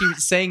swear, she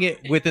sang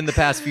it within the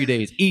past few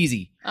days.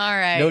 Easy. All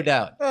right. No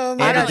doubt. Oh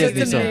my God,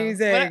 that's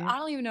amazing. I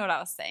don't even know what I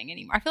was saying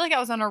anymore. I feel like I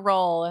was on a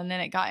roll and then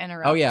it got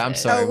interrupted. Oh yeah, I'm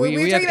sorry. We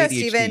were talking about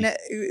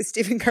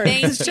Stephen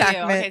Curtis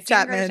Chapman. Okay,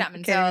 Stephen Curtis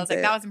Chapman. So I was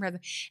like, that was impressive.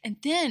 And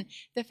then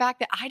the fact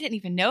that I didn't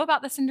even know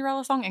about the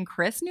Cinderella song and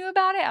Kris knew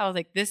about it, I was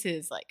like, this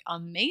is like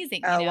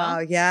amazing. Oh wow,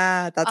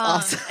 yeah, that's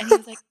awesome. And he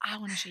was like, I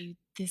want to show you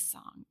this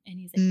song, and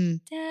he's like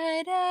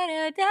da, da,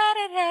 da,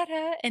 da, da,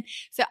 da. And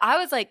so I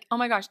was like, oh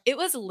my gosh, it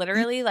was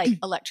literally like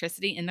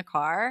electricity in the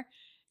car.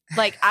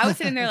 Like I was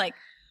sitting there like,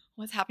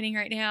 what's happening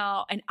right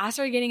now? And I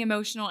started getting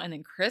emotional, and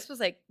then Kris was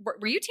like,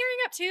 were you tearing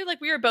up too?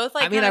 Like we were both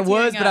like, I mean, I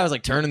was, but I was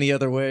like turning the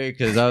other way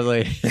because I was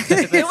like,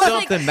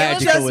 something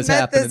magical was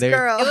happening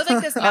there. It was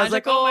like this magical. I was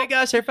like, oh my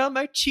gosh, I found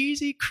my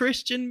cheesy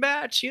Christian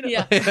match,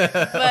 Yeah,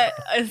 but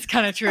it's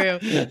kind of true.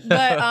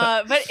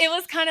 But it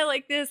was kind of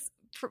like this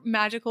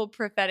magical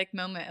prophetic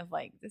moment of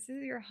like, this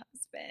is your husband.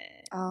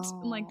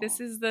 And like,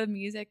 this is the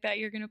music that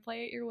you're going to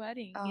play at your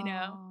wedding, you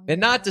know? And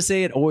not to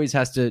say it always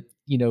has to,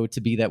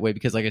 to be that way,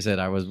 because like I said,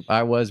 I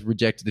was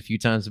rejected a few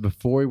times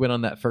before we went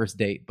on that first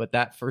date. But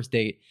that first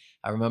date,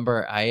 I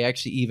remember I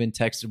actually even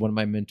texted one of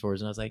my mentors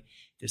and I was like,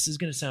 this is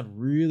going to sound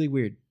really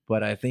weird,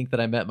 but I think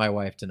that I met my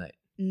wife tonight.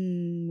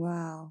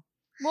 Wow.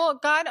 Well,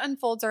 God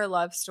unfolds our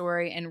love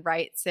story and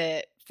writes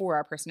it for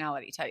our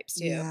personality types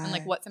too. Yeah, and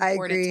like what's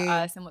important to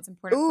us and what's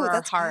important for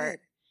our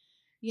heart.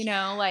 Good.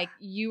 Like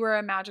you are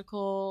a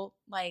magical,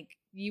 like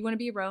you want to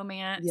be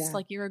romance,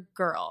 like you're a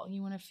girl.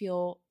 You want to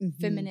feel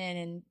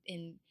feminine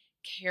and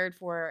cared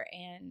for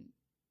and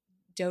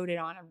doted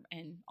on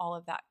and all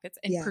of that.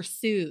 And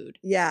pursued.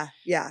 Yeah.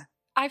 Yeah.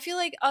 I feel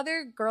like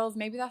other girls,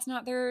 maybe that's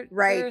not their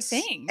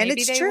thing. And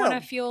maybe it's they want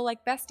to feel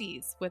like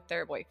besties with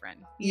their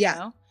boyfriend. You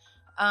know?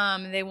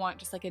 They want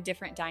just like a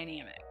different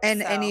dynamic.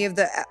 And any of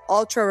the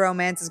ultra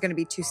romance is going to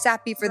be too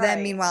sappy for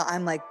them. Meanwhile,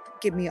 I'm like,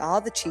 give me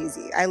all the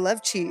cheesy. I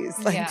love cheese.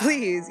 Like,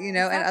 please, and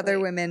other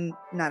women,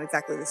 not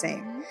exactly the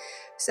same.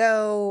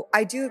 So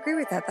I do agree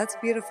with that. That's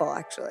beautiful,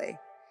 actually.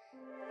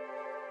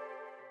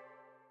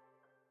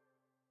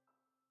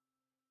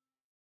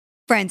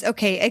 Friends,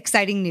 okay,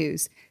 exciting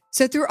news.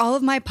 So through all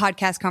of my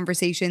podcast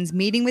conversations,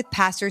 meeting with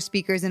pastors,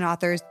 speakers, and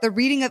authors, the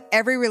reading of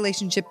every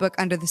relationship book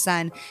under the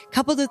sun,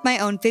 coupled with my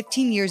own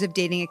 15 years of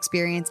dating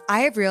experience,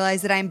 I have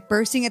realized that I am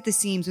bursting at the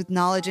seams with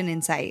knowledge and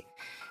insight.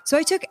 So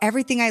I took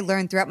everything I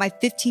learned throughout my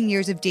 15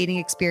 years of dating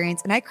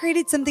experience and I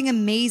created something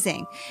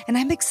amazing. And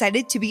I'm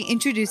excited to be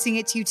introducing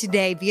it to you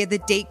today via the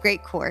Date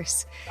Great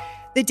course.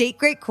 The Date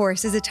Great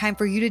course is a time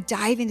for you to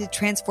dive into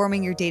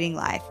transforming your dating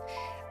life.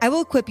 I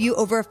will equip you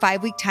over a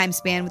 5-week time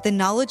span with the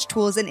knowledge,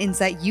 tools, and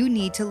insight you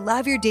need to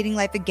love your dating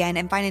life again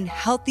and find a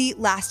healthy,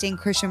 lasting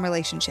Christian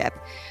relationship.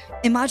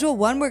 In Module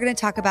 1, we're going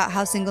to talk about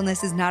how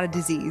singleness is not a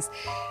disease.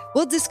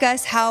 We'll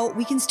discuss how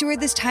we can steward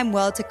this time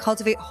well to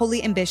cultivate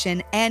holy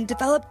ambition and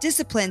develop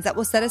disciplines that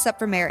will set us up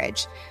for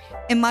marriage.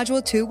 In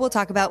Module 2, we'll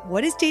talk about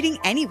what is dating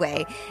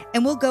anyway,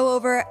 and we'll go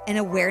over an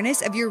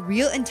awareness of your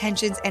real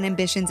intentions and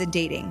ambitions in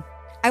dating.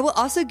 I will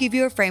also give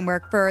you a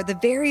framework for the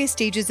various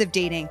stages of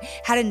dating,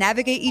 how to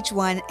navigate each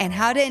one, and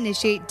how to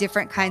initiate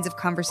different kinds of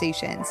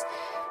conversations.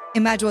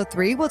 In Module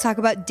 3, we'll talk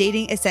about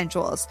dating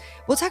essentials.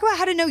 We'll talk about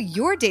how to know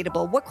you're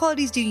dateable, what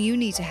qualities do you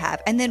need to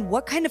have, and then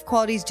what kind of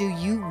qualities do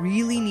you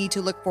really need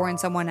to look for in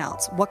someone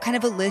else? What kind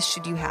of a list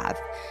should you have?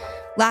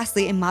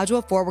 Lastly, in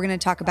Module 4, we're going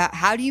to talk about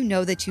how do you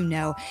know that you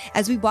know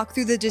as we walk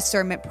through the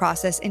discernment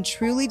process and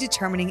truly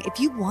determining if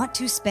you want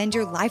to spend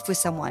your life with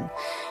someone.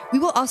 We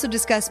will also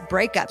discuss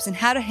breakups and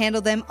how to handle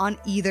them on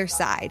either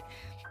side.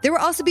 There will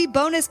also be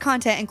bonus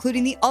content,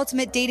 including the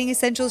ultimate dating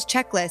essentials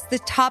checklist, the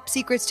top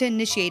secrets to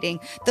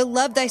initiating, the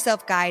Love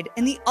Thyself guide,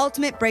 and the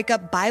ultimate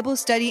breakup Bible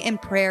study and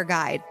prayer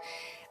guide.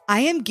 I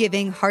am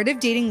giving Heart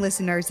of Dating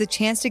listeners the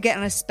chance to get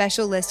on a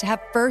special list to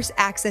have first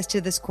access to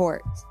this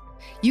course.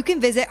 You can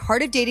visit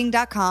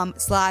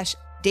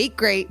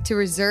heartofdating.com/dategreat to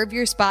reserve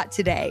your spot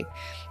today.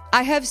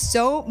 I have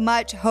so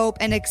much hope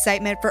and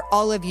excitement for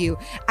all of you.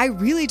 I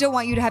really don't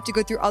want you to have to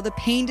go through all the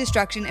pain,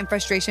 destruction, and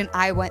frustration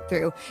I went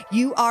through.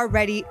 You are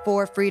ready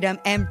for freedom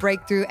and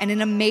breakthrough and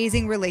an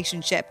amazing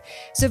relationship.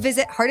 So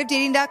visit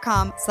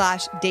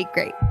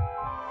heartofdating.com/dategreat.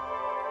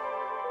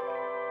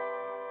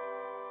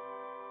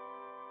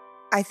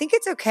 I think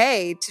it's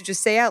okay to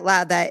just say out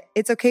loud that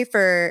it's okay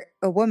for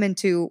a woman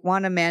to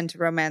want a man to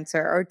romance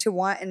her or to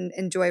want and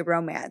enjoy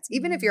romance,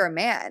 even if you're a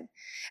man.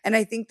 And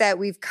I think that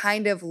we've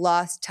kind of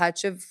lost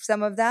touch of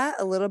some of that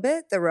a little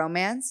bit, the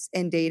romance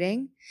in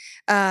dating.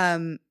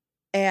 And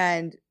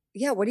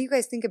yeah, what do you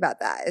guys think about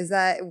that? Is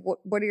that,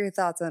 what are your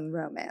thoughts on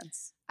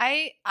romance?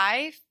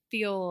 I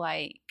feel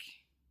like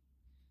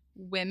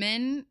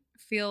women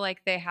feel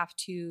like they have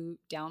to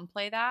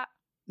downplay that.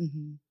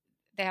 Mm-hmm.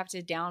 They have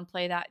to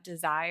downplay that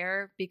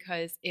desire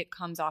because it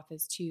comes off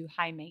as too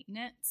high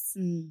maintenance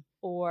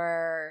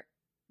or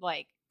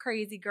like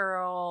crazy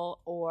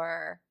girl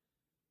or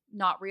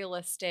not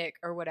realistic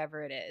or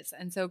whatever it is.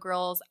 And so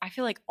girls, I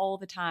feel like all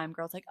the time,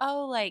 girls like,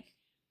 oh, like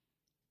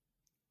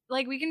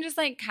we can just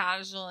like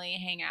casually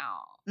hang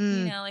out,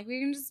 you know, like we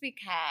can just be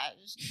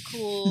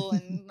cool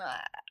and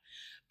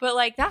but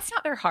like that's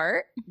not their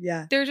heart.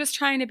 Yeah. They're just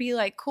trying to be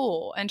like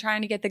cool and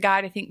trying to get the guy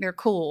to think they're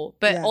cool,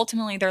 but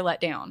ultimately they're let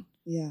down.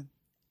 Yeah.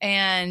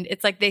 And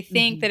it's like they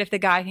think that if the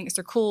guy thinks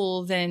they're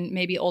cool, then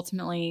maybe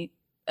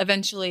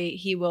eventually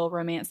he will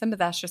romance them. But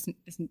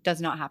it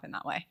does not happen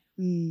that way.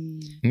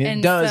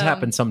 It does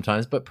happen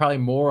sometimes, but probably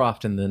more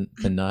often than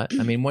not.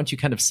 I mean, once you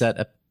kind of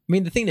the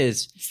thing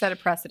is, set a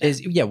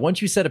precedent.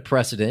 Once you set a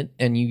precedent,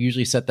 and you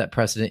usually set that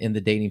precedent in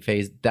the dating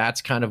phase,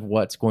 that's kind of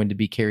what's going to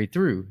be carried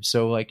through.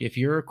 So like if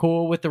you're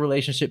cool with the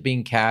relationship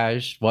being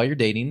cash while you're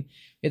dating,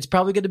 it's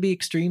probably going to be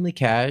extremely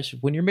cash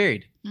when you're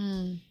married.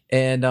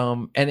 And I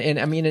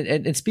mean,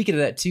 and speaking of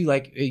that too,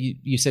 like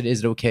you said,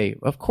 is it okay?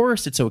 Of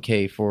course it's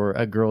okay for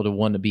a girl to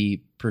want to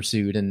be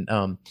pursued. And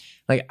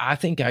like, I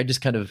think I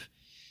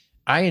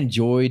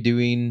enjoy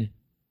doing,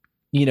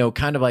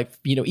 kind of like,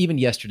 even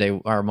yesterday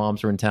our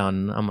moms were in town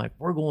and I'm like,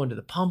 we're going to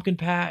the pumpkin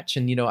patch.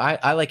 And,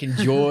 I like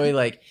enjoy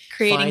like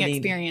creating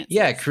experiences.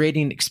 Yeah.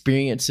 Creating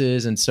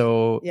experiences. And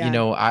so,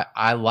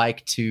 I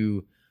like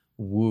to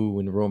woo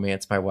and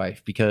romance my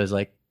wife because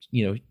like,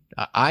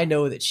 I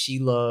know that she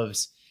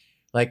loves,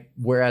 like,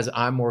 whereas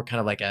I'm more kind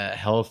of like a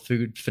health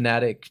food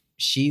fanatic,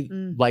 she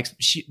likes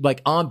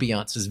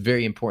ambiance is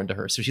very important to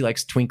her. So she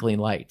likes twinkling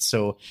lights.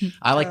 So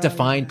I like to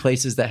find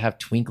places that have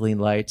twinkling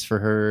lights for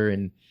her.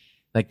 And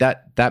like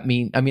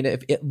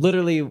if it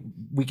literally,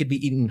 we could be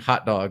eating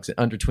hot dogs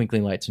under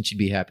twinkling lights and she'd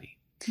be happy.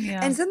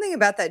 Yeah. And something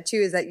about that too,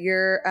 is that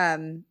you're,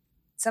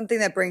 something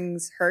that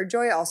brings her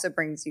joy also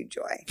brings you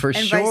joy. For and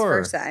sure. And vice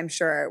versa, I'm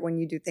sure, when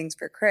you do things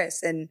for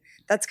Kris. And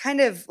that's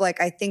kind of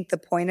like, I think the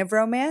point of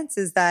romance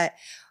is that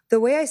the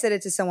way I said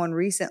it to someone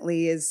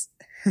recently is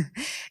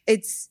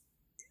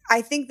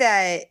I think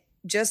that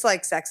just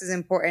like sex is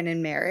important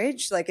in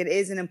marriage, like it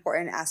is an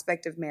important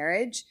aspect of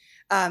marriage.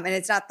 And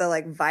it's not the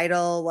like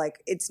vital,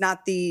 like it's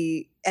not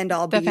the end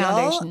all be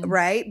all,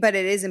 right? But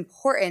it is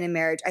important in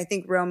marriage. I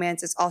think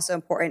romance is also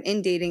important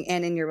in dating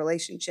and in your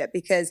relationship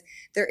because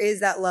there is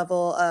that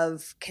level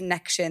of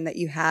connection that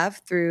you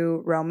have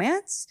through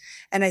romance.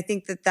 And I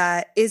think that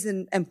that is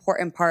an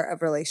important part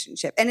of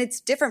relationship. And it's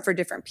different for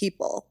different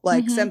people.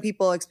 Like some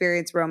people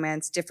experience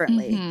romance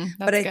differently,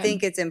 but I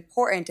think it's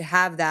important to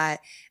have that.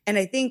 And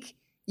I think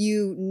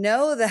you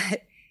know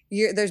that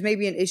there's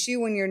maybe an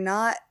issue when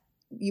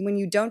when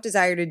you don't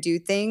desire to do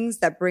things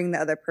that bring the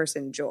other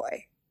person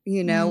joy.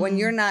 You know, when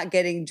you're not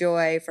getting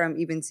joy from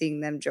even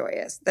seeing them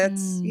joyous,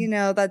 that's,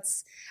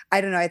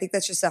 I don't know. I think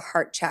that's just a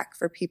heart check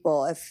for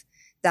people. If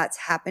that's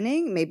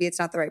happening, maybe it's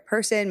not the right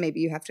person. Maybe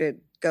you have to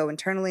go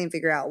internally and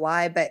figure out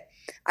why. But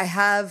I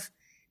have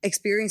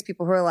experienced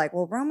people who are like,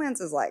 well, romance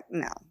is like,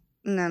 no.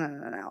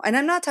 And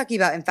I'm not talking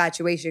about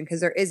infatuation because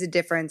there is a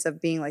difference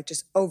of being like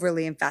just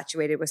overly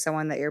infatuated with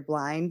someone that you're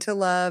blind to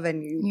love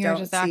and you're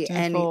don't see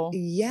any. Full.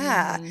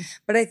 Yeah.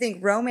 But I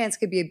think romance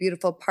could be a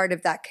beautiful part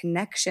of that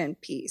connection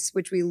piece,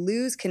 which we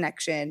lose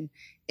connection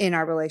in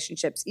our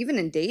relationships, even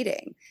in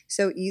dating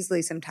so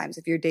easily sometimes.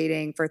 If you're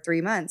dating for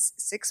 3 months,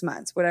 6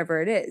 months,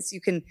 whatever it is, you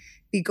can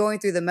be going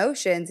through the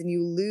motions and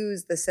you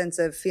lose the sense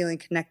of feeling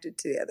connected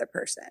to the other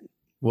person.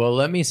 Well,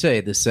 let me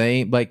say the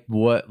same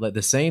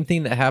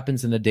thing that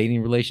happens in a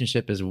dating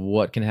relationship is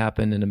what can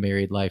happen in a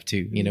married life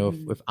too. You know,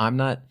 if I'm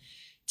not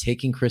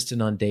taking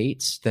Kristen on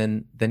dates,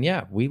 then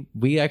yeah,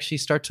 we actually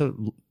start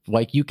to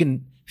like, you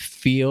can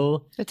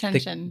feel the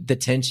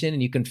tension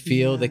and you can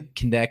feel the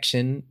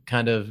connection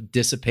kind of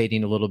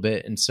dissipating a little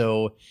bit. And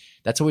so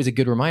that's always a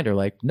good reminder.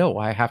 Like, no,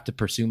 I have to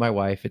pursue my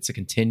wife. It's a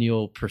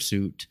continual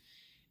pursuit.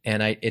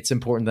 And it's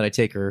important that I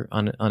take her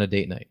on a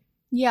date night.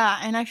 Yeah.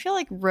 And I feel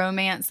like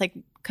romance, like,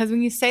 because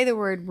when you say the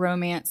word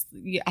romance,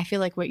 I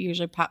feel like what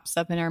usually pops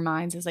up in our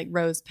minds is like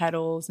rose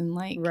petals and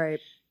like,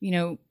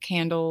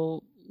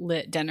 candle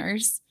lit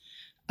dinners.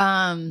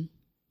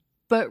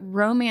 But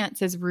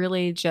romance is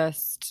really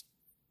just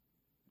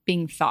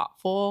being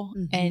thoughtful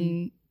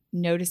and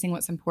noticing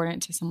what's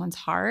important to someone's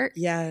heart.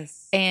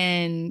 Yes.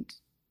 And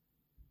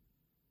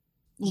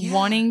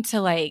wanting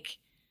to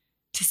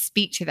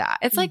speak to that.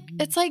 It's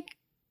like,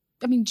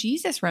 I mean,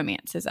 Jesus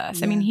romances us.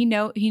 Yeah. I mean, he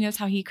knows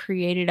how he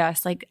created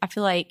us. Like, I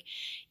feel like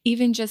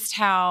even just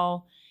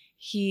how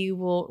he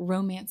will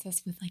romance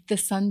us with like the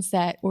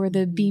sunset or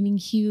the beaming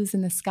hues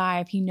in the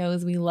sky if he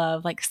knows we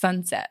love like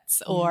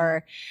sunsets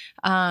or,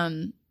 I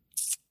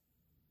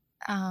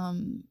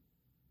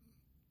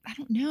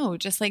don't know,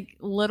 just like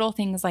little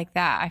things like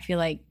that. I feel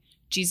like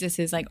Jesus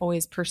is like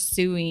always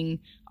pursuing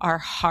our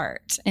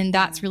heart. And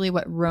that's really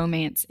what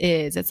romance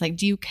is. It's like,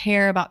 do you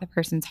care about the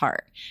person's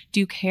heart? Do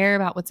you care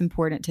about what's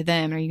important to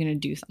them? Or are you going to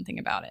do something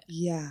about it?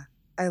 Yeah.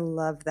 I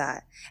love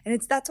that.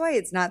 And that's why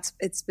it's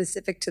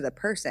specific to the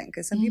person.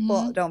 Because some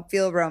people don't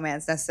feel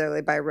romance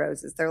necessarily by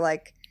roses. They're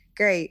like,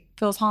 great.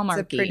 Feels hallmarky.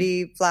 It's a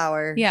pretty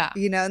flower. Yeah.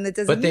 And that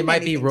doesn't But they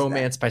might be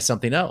romanced by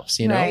something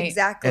else, Right.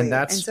 Exactly.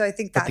 And so I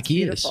think that's the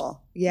key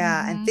beautiful. Is.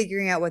 Yeah. And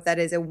figuring out what that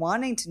is and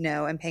wanting to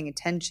know and paying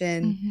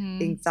attention,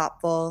 being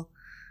thoughtful.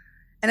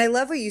 And I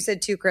love what you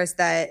said too, Kris,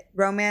 that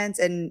romance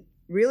and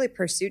really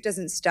pursuit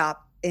doesn't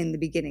stop in the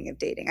beginning of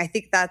dating. I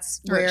think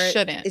that's where it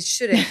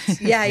shouldn't.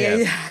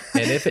 Yeah.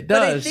 And if it does.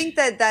 But I think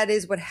that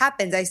is what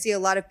happens. I see a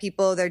lot of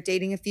people, they're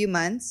dating a few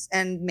months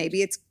and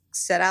maybe it's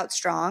set out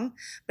strong,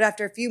 but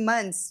after a few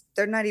months,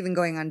 they're not even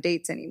going on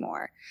dates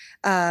anymore.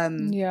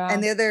 And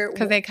the other,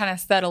 because they kind of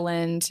settle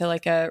into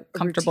like a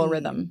comfortable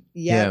rhythm.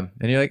 Yeah.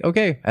 And you're like,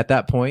 okay, at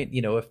that point,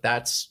 if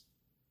that's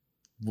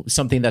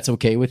something that's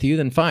okay with you,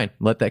 then fine,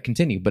 let that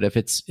continue. But if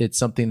it's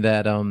something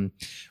that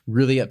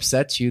really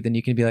upsets you, then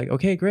you can be like,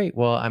 okay, great.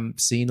 Well, I'm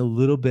seeing a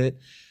little bit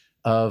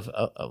of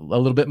a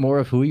little bit more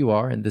of who you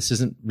are, and this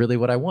isn't really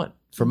what I want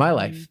for my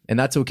life, and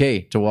that's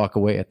okay to walk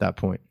away at that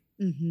point.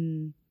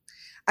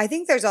 I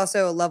think there's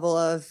also a level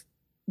of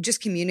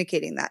just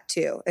communicating that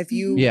too. If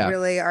you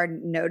really are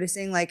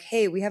noticing like,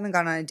 hey, we haven't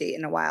gone on a date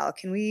in a while.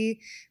 Can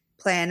we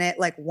plan it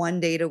like one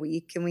date a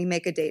week? Can we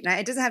make a date night?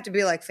 It doesn't have to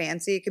be like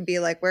fancy. It could be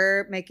like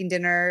we're making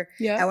dinner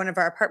at one of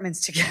our apartments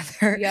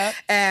together.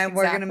 And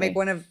we're going to make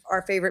one of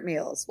our favorite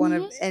meals.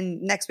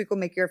 And next week we'll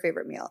make your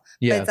favorite meal.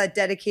 But it's that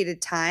dedicated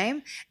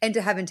time and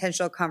to have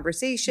intentional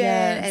conversation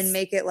and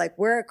make it like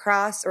we're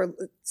across or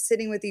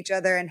sitting with each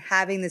other and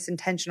having this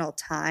intentional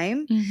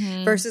time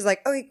versus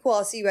like, okay, cool,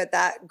 I'll see you at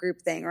that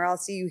group thing or I'll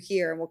see you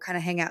here and we'll kind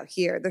of hang out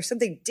here. There's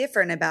something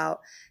different about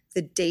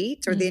the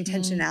date or the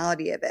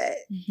intentionality of it.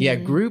 Yeah,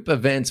 group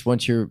events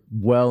once you're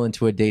well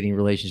into a dating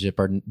relationship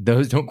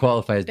those don't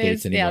qualify as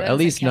dates anymore. At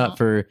least not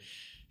for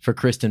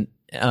Kristen.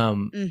 But not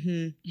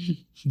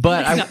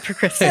for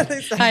Kristen.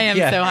 I am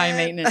so high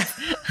maintenance.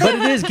 But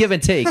it is give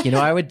and take.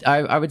 I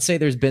would say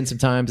there's been some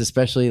times,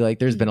 especially like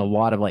there's been a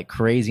lot of like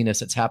craziness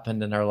that's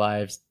happened in our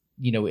lives,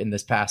 in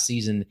this past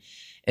season.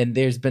 And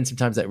there's been some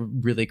times that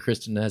really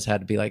Kristen has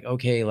had to be like,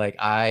 okay, like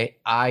I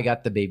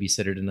got the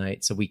babysitter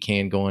tonight, so we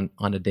can go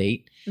on a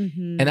date,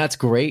 and that's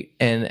great,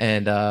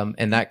 and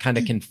that kind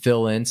of can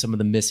fill in some of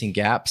the missing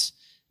gaps.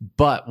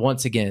 But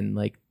once again,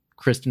 like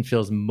Kristen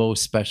feels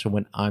most special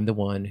when I'm the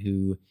one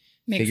who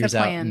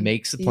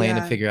makes a plan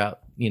to figure out,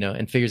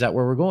 and figures out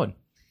where we're going.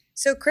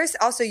 So Kris,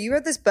 also you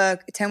wrote this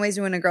book, 10 Ways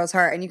to Win a Girl's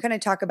Heart, and you kind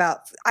of talk about,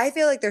 I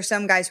feel like there's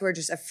some guys who are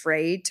just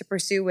afraid to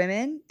pursue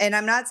women. And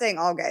I'm not saying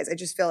all guys, I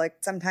just feel like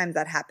sometimes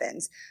that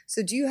happens.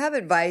 So do you have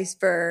advice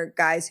for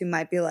guys who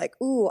might be like,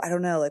 ooh, I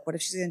don't know, like what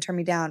if she's going to turn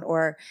me down?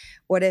 Or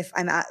what if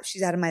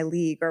she's out of my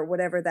league, or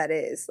whatever that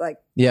is? Like,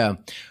 yeah.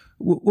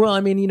 Well, I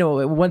mean,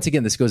 once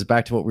again, this goes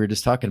back to what we were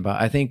just talking about.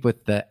 I think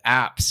with the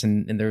apps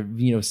and there,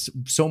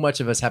 so much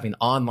of us having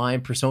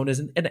online personas,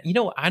 and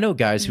I know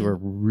guys who are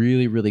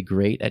really, really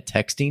great at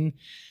texting,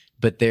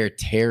 but they're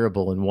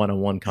terrible in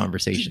one-on-one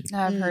conversations.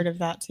 I've heard of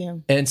that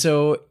too. And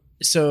so,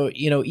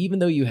 even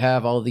though you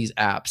have all of these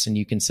apps and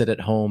you can sit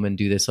at home and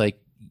do this,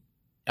 like,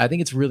 I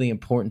think it's really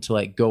important to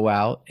like go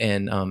out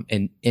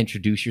and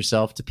introduce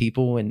yourself to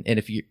people. And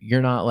if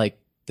you're not like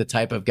the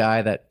type of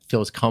guy that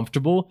feels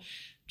comfortable,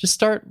 just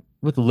start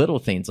with little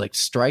things, like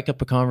strike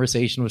up a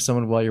conversation with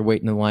someone while you're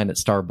waiting in line at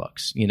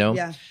Starbucks,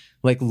 Yeah.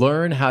 Like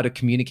learn how to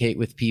communicate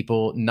with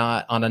people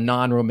not on a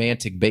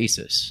non-romantic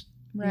basis.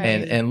 Right.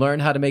 And learn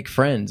how to make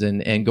friends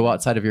and go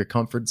outside of your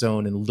comfort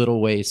zone in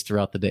little ways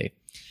throughout the day.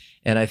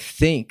 And I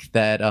think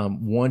that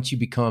once you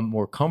become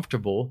more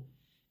comfortable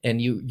and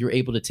you're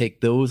able to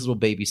take those little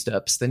baby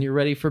steps, then you're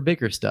ready for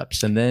bigger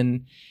steps. And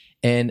then,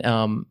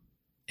 I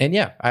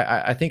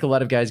think a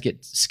lot of guys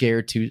get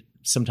scared too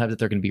sometimes that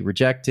they're going to be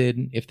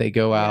rejected if they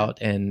go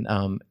out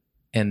and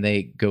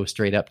they go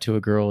straight up to a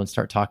girl and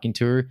start talking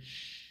to her.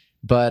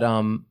 But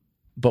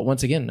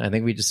once again, I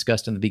think we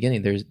discussed in the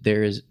beginning,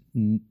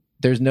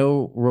 there's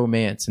no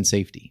romance in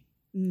safety.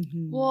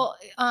 Mm-hmm. Well,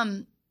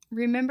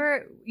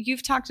 remember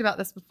you've talked about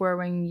this before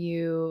when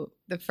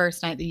the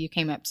first night that you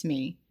came up to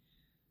me,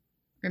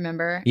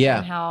 remember? Yeah.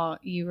 And how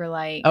you were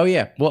like, oh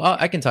yeah. Well,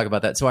 I can talk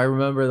about that. So I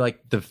remember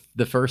like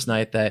the first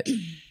night that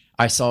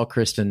I saw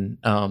Kristen,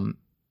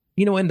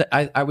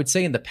 I would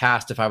say in the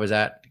past, if I was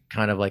at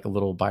kind of like a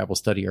little Bible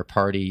study or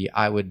party,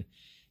 I would,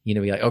 be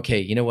like, okay,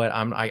 you know what?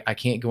 I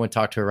can't go and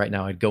talk to her right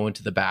now. I'd go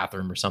into the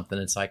bathroom or something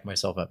and psych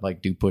myself up,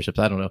 like do push-ups.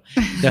 I don't know.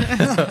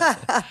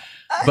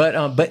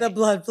 But the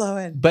blood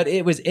flowing. But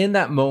it was in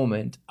that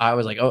moment, I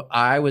was like,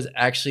 I was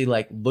actually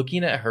like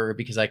looking at her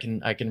because I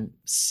can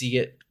see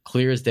it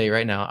clear as day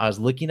right now. I was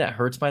looking at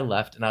her to my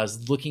left and I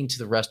was looking to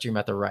the restroom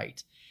at the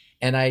right.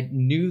 And I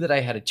knew that I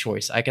had a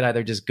choice. I could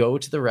either just go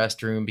to the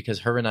restroom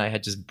because her and I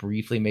had just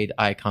briefly made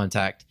eye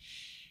contact.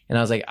 And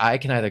I was like, I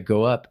can either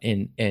go up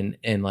and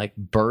like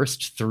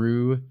burst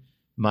through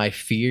my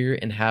fear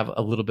and have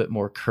a little bit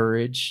more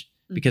courage.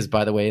 Because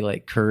by the way,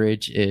 like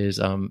courage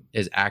is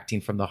acting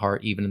from the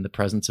heart, even in the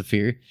presence of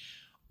fear.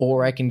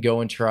 Or I can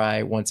go and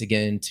try once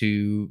again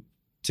to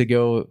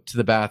go to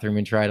the bathroom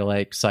and try to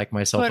like psych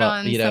myself put up,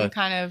 on some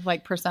kind of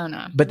like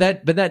persona. But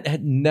that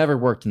had never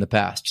worked in the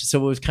past. So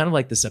it was kind of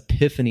like this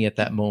epiphany at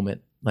that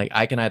moment. Like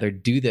I can either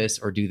do this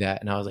or do that.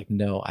 And I was like,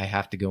 no, I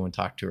have to go and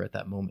talk to her at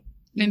that moment.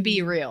 And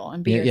be real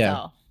and be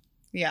yourself.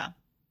 Yeah.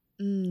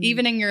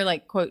 Even in your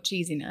like quote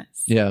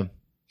cheesiness. Yeah.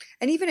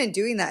 And even in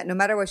doing that, no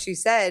matter what she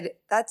said,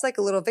 that's like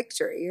a little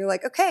victory. You're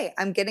like, okay,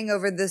 I'm getting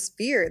over this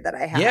fear that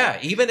I have. Yeah,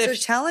 even if... So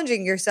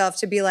challenging yourself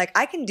to be like,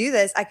 I can do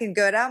this. I can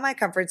go out of my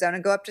comfort zone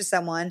and go up to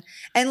someone.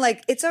 And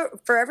like,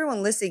 for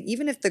everyone listening,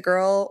 even if the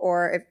girl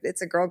or if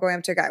it's a girl going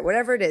up to a guy,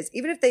 whatever it is,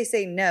 even if they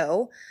say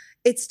no,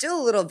 it's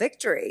still a little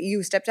victory.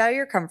 You stepped out of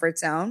your comfort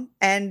zone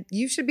and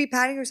you should be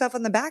patting yourself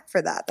on the back for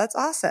that. That's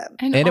awesome.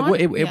 And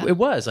it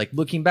was like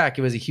looking back,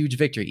 it was a huge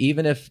victory.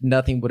 Even if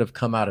nothing would have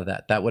come out of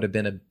that would have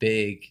been a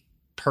big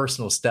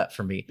personal step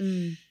for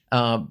me.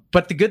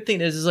 But the good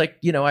thing is like,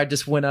 I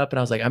just went up and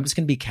I was like, I'm just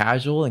going to be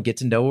casual and get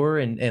to know her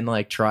and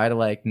like try to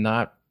like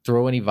not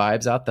throw any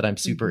vibes out that I'm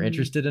super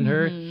interested in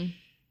her.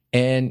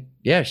 And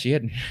yeah, she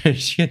had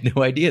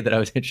no idea that I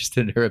was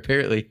interested in her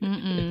apparently.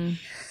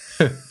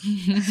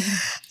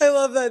 I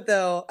love that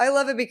though. I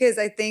love it because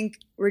I think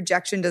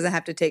rejection doesn't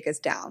have to take us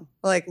down.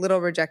 Like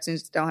little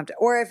rejections don't have to,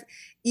 or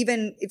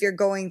if you're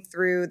going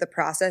through the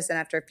process and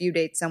after a few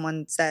dates,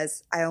 someone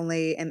says, I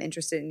only am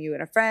interested in you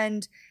and a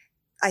friend.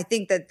 I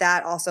think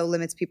that also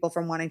limits people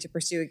from wanting to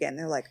pursue again.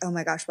 They're like, oh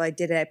my gosh, well, I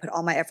did it. I put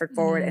all my effort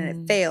forward and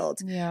it failed.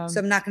 Yeah. So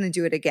I'm not going to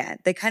do it again.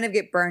 They kind of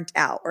get burnt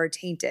out or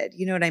tainted.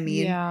 You know what I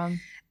mean? Yeah.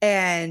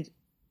 And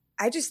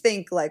I just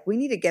think like we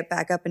need to get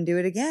back up and do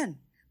it again.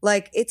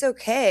 Like, it's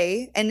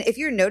okay. And if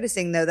you're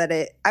noticing, though,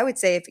 I would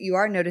say if you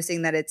are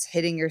noticing that it's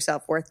hitting your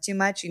self-worth too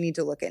much, you need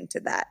to look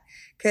into that.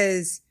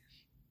 Because,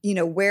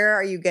 where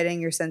are you getting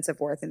your sense of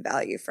worth and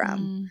value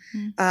from?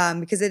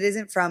 Because it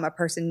isn't from a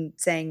person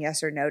saying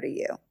yes or no to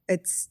you.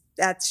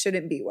 That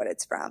shouldn't be what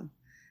it's from.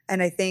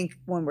 And I think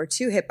when we're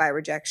too hit by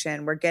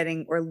rejection,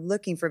 we're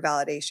looking for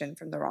validation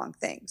from the wrong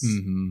things.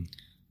 Mm-hmm.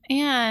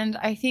 And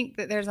I think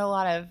that there's a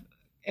lot of,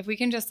 if we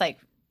can just like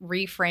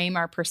reframe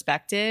our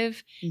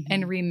perspective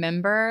and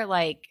remember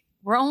like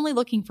we're only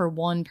looking for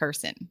one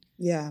person.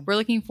 Yeah. We're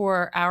looking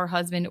for our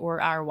husband or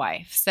our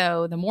wife.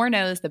 So the more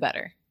no's, the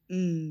better.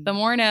 The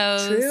more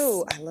no's.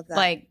 True. I love that.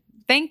 Like,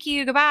 thank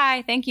you,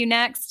 goodbye. Thank you,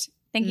 next.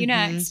 Thank you,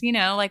 next.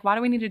 Like, why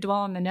do we need to dwell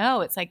on the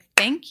no? It's like,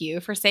 thank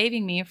you for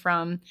saving me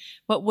from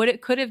what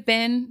it could have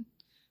been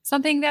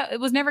something that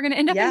was never going to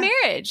end up in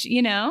marriage,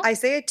 you know? I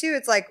say it too.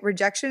 It's like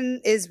rejection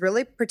is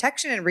really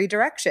protection and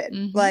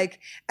redirection. Like,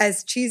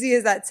 as cheesy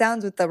as that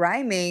sounds with the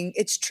rhyming,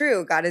 it's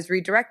true. God is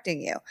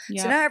redirecting you.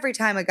 So now every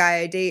time a guy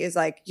I date is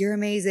like, you're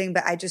amazing,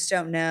 but I just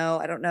don't know.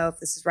 I don't know if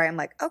this is right. I'm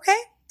like, okay,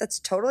 that's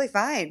totally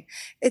fine.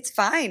 It's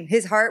fine.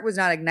 His heart was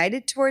not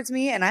ignited towards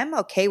me, and I'm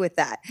okay with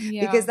that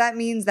because that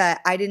means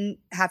that I didn't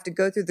have to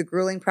go through the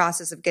grueling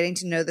process of getting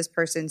to know this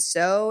person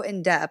so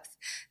in depth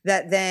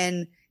that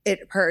then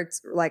it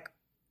hurts like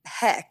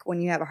heck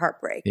when you have a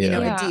heartbreak, you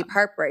know, a deep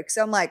heartbreak.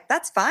 So I'm like,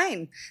 that's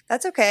fine.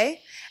 That's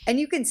okay. And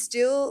you can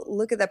still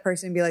look at that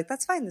person and be like,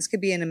 that's fine. This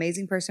could be an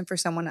amazing person for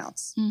someone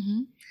else.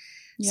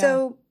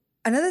 So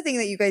another thing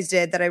that you guys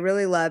did that I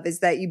really love is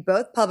that you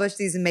both published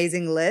these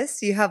amazing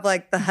lists. You have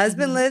like the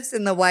husband list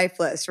and the wife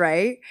list,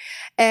 right?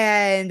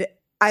 And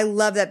I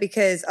love that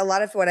because a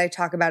lot of what I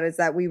talk about is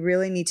that we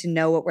really need to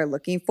know what we're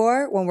looking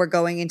for when we're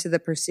going into the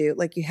pursuit.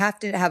 Like, you have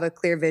to have a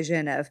clear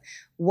vision of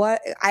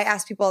what I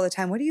ask people all the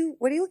time. What are you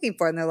looking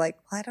for? And they're like,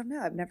 well, I don't know.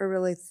 I've never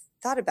really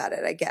thought about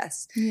it, I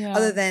guess,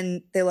 other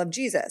than they love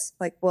Jesus.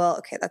 Like, well,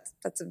 okay,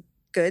 that's a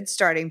good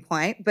starting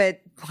point,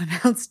 but what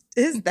else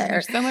is there?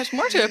 There's so much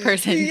more to a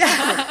person.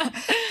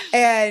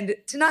 And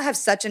to not have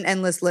such an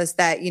endless list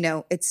that, you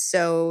know, it's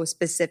so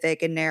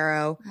specific and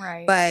narrow,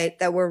 but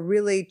that we're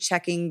really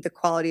checking the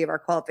quality of our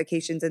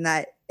qualifications and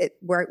that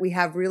we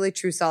have really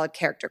true solid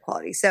character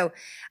quality. So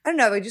I don't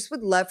know, I just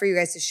would love for you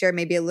guys to share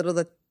maybe a little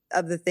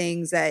of the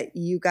things that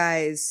you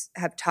guys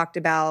have talked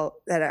about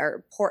that are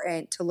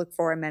important to look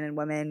for in men and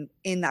women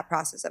in that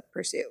process of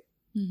pursuit.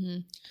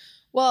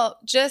 Well,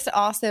 just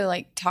also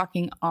like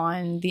talking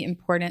on the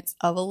importance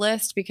of a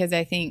list, because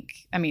I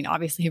mean,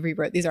 obviously he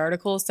rewrote these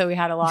articles. So we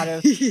had a lot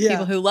of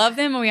people who love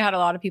them, and we had a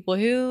lot of people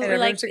who were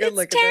like, it's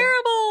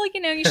terrible.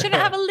 You know, you shouldn't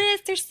have a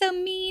list. They're so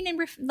mean and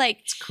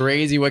it's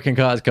crazy what can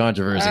cause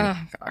controversy. Oh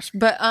gosh.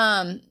 But,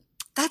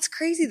 that's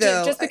crazy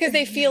though. Just because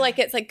they feel like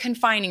it's like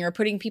confining or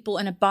putting people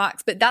in a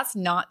box, but that's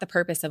not the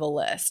purpose of a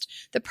list.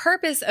 The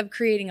purpose of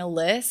creating a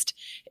list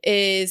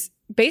is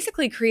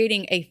basically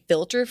creating a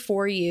filter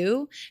for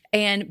you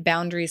and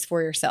boundaries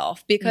for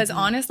yourself. Because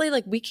honestly,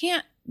 like, we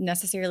can't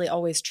necessarily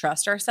always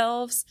trust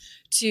ourselves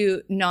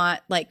to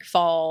not like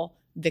fall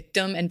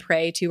victim and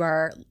prey to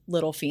our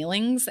little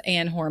feelings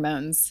and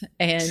hormones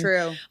and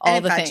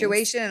all the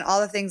infatuation and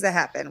all the things that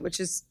happen, which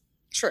is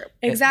true.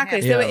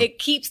 Exactly. So it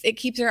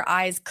keeps our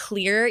eyes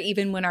clear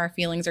even when our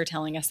feelings are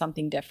telling us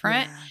something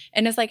different.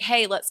 And it's like,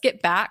 hey, let's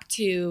get back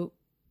to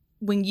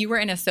when you were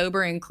in a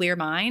sober and clear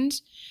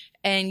mind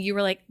and you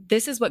were like,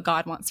 this is what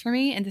God wants for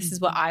me and this is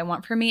what I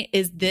want for me.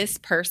 Is this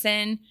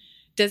person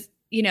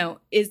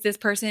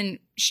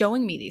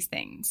showing me these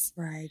things?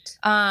 Right.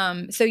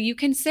 So you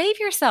can save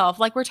yourself.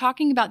 Like, we're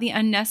talking about the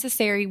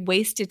unnecessary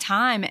wasted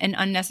time and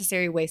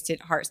unnecessary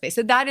wasted heart space.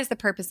 So that is the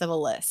purpose of a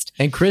list.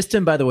 And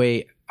Kristen, by the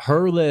way,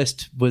 her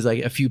list was like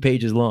a few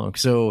pages long.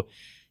 So,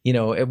 you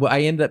know,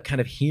 I ended up kind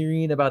of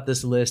hearing about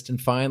this list. And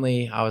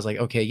finally I was like,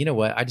 okay, you know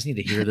what? I just need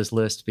to hear this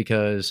list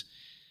because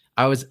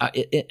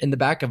in the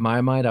back of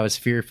my mind, I was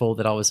fearful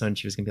that all of a sudden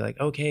she was going to be like,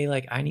 okay,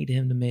 like I need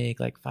him to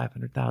make like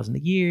 $500,000 a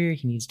year.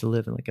 He needs to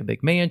live in like a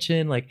big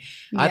mansion. Like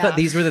I thought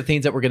these were the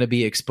things that were going to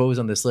be exposed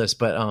on this list.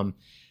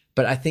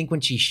 But I think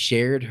when she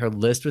shared her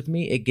list with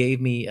me, it gave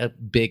me a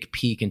big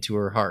peek into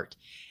her heart.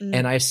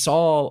 And I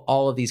saw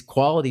all of these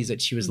qualities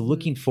that she was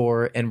looking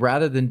for. And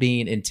rather than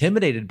being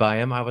intimidated by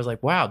them, I was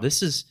like, wow,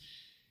 this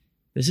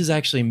is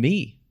actually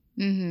me.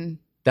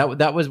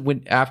 That was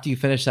when, after you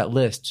finished that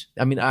list.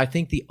 I mean, I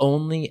think the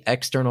only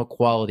external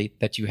quality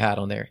that you had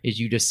on there is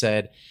you just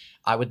said,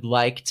 I would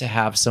like to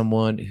have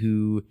someone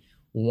who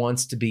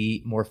wants to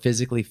be more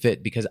physically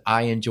fit because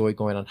I enjoy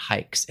going on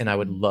hikes and I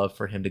would love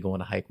for him to go on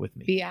a hike with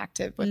me. Be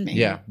active with me.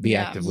 Yeah, be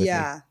active with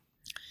me.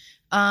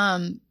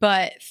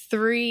 But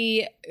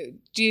 3,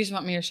 do you just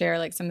want me to share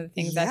like some of the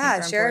things that I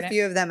think are share important? A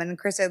few of them. And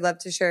Kris, I'd love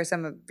to share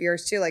some of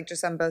yours too, like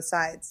just on both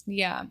sides.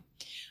 Yeah.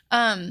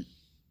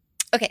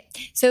 Okay.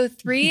 So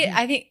 3,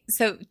 I think,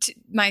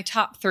 my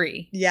top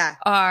 3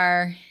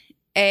 are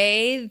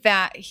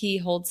that he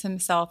holds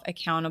himself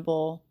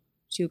accountable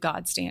to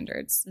God's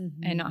standards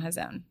and not his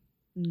own.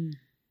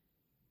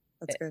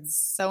 That's good. It's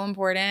so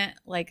important,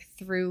 like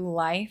through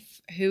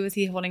life, who is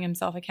he holding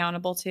himself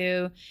accountable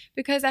to?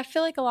 Because I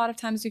feel like a lot of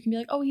times you can be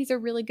like, oh, he's a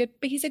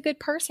good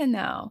person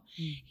though.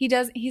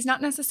 He's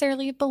not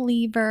necessarily a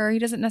believer. He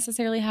doesn't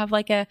necessarily have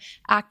like a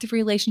active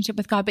relationship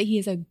with God, but he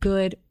is a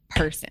good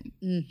person.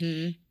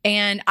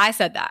 And I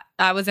said that.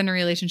 I was in a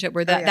relationship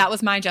where that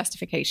was my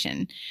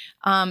justification.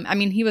 I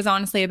mean, he was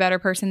honestly a better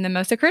person than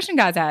most of the Christian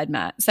guys I had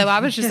met. So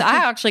I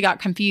actually got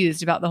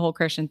confused about the whole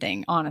Christian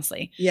thing,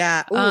 honestly.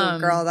 Yeah.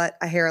 Ooh, girl, that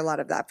I hear a lot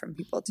of that from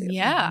people too.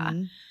 Yeah.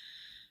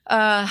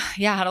 I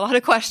had a lot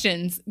of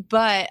questions,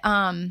 but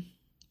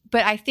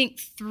I think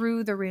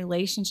through the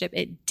relationship,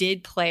 it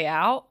did play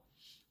out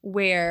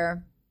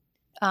where,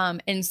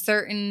 in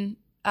certain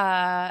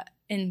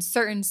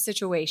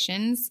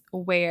situations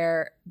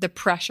where the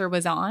pressure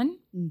was on,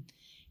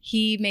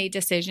 he made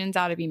decisions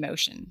out of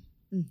emotion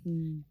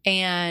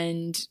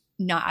and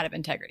not out of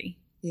integrity.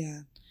 Yeah.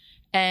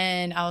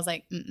 And I was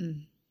like,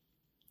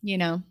 you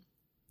know,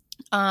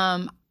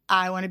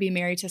 I want to be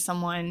married to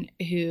someone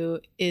who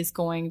is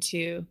going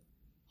to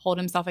hold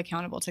himself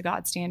accountable to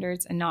God's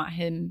standards and not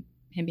him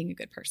being a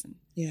good person.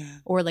 Yeah.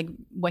 Or like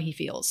what he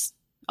feels.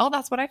 Oh,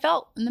 that's what I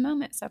felt in the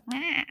moment. So,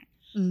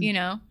 you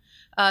know,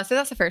 so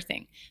that's the first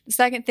thing. The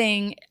second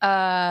thing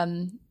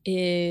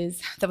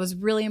is that was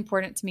really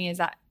important to me is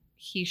that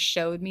he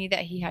showed me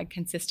that he had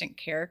consistent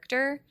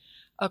character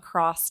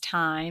across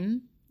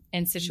time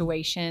and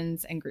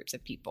situations and groups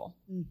of people.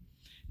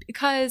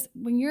 Because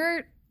when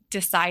you're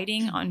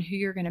deciding on who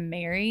you're going to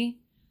marry,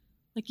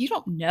 like you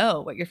don't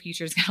know what your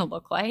future is going to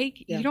look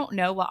like. Yeah. You don't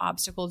know what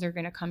obstacles are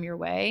going to come your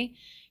way.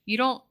 You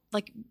don't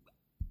like,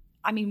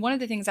 I mean, one of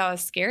the things I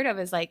was scared of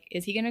is like,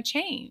 is he going to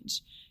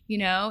change? You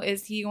know,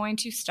 is he going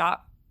to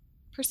stop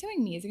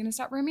pursuing me? Is he going to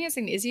stop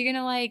romancing me? Is he going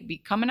to like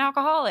become an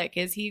alcoholic?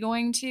 Is he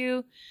going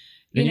to,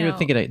 you were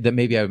thinking that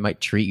maybe I might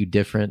treat you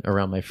different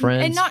around my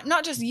friends? And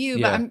not just you,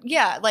 but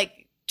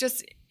like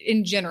just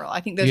in general.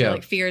 I think those are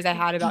like fears I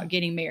had about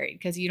getting married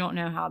because you don't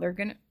know how they're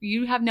going to,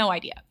 you have no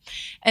idea.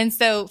 And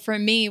so for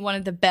me, one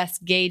of the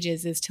best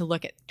gauges is to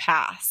look at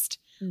past.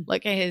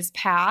 Look at his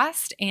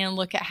past and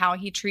look at how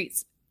he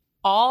treats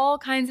all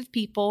kinds of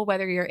people,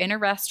 whether you're in a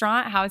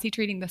restaurant, how is he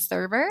treating the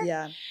server?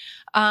 Yeah.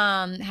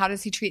 How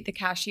does he treat the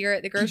cashier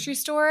at the grocery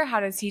store? How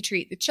does he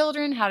treat the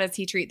children? How does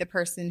he treat the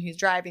person who's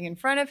driving in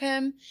front of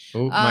him?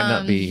 Oh, might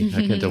not be.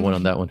 I couldn't have won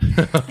on that one.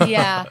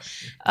 Yeah.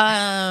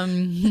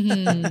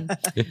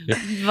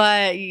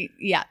 But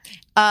yeah.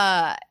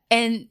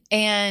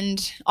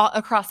 And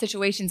across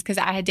situations, because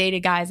I had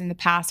dated guys in the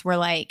past where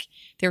like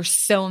they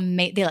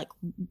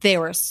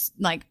were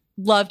like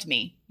loved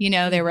me, you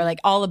know, they were like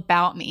all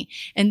about me,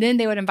 and then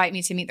they would invite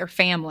me to meet their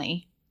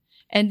family,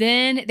 and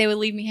then they would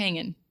leave me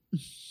hanging.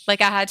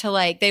 Like I had to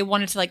like they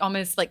wanted to like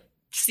almost like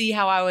see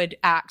how I would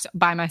act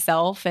by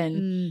myself,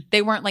 and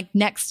they weren't like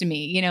next to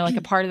me, you know, like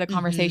a part of the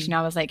conversation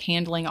I was like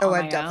handling on my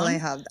own. Definitely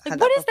have like,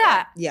 what is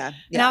that? Yeah.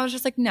 And I was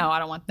just like, no, I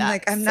don't want that.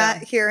 Like, I'm not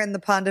here in the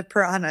pond of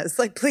piranhas.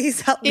 Like,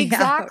 please help me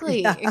out.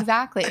 Yeah.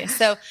 Exactly.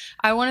 So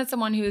I wanted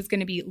someone who was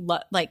going to be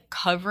like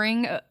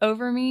covering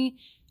over me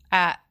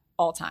at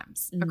all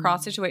times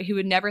across situation, who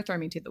would never throw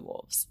me to the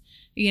wolves,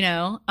 you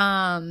know?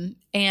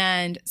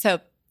 And so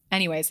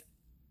anyways,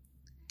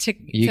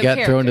 you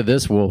got thrown to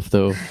this wolf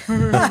though. so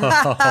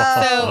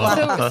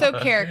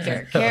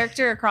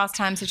character across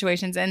time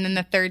situations. And then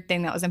the third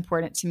thing that was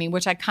important to me,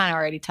 which I kind of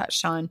already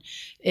touched on,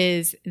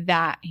 is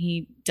that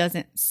he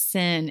doesn't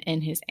sin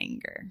in his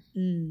anger.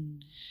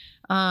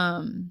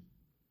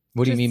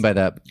 What do you mean by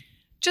that?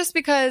 Just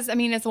because, I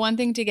mean, it's one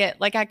thing to get,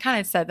 like I kind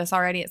of said this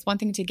already, it's one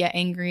thing to get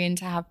angry and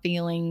to have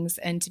feelings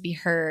and to be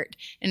hurt.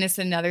 And it's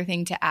another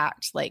thing to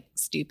act like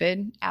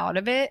stupid out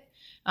of it.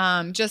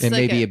 Just and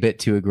like maybe a bit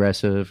too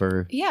aggressive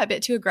or a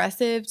bit too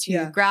aggressive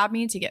to grab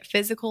me, to get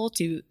physical,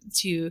 to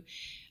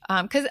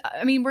because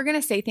I mean, we're going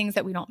to say things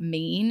that we don't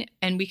mean,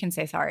 and we can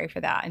say sorry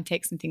for that and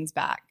take some things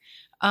back.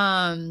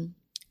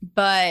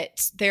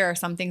 But there are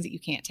some things that you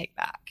can't take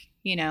back,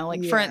 you know,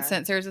 like for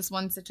instance, there's this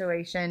one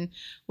situation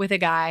with a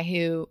guy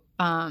who,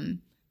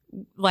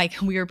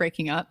 like we were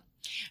breaking up,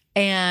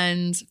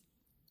 and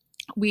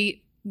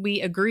we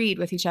agreed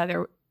with each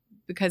other,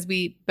 because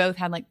we both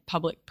had like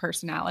public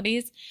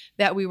personalities,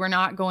 that we were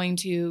not going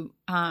to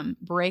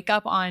break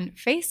up on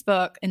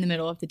Facebook in the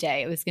middle of the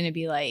day. It was going to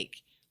be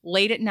like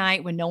late at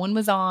night when no one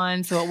was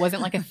on, so it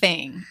wasn't like a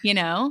thing, you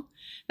know?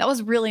 That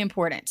was really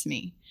important to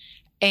me.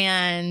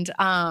 And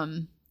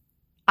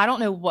I don't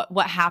know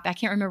what happened. I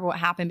can't remember what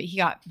happened, but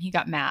he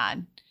got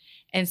mad.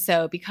 And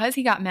so because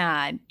he got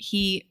mad,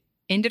 he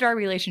ended our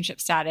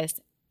relationship status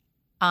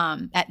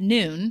at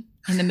noon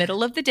in the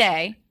middle of the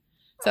day.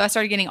 So I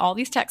started getting all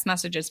these text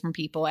messages from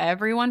people.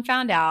 Everyone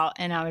found out.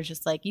 And I was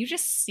just like, you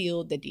just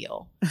sealed the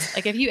deal.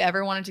 Like, if you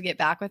ever wanted to get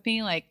back with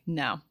me, like,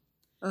 no.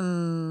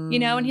 You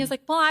know? And he was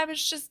like, well,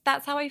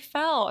 that's how I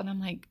felt. And I'm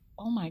like,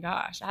 oh my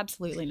gosh,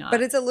 absolutely not.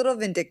 But it's a little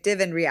vindictive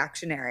and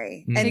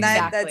reactionary. And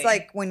that's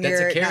like when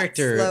you're a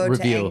character not slow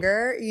reveal. to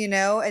anger, you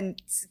know? And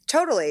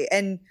totally.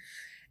 And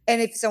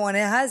if someone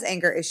has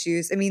anger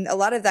issues, I mean, a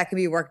lot of that can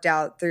be worked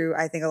out through,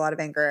 I think a lot of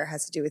anger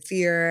has to do with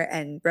fear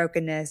and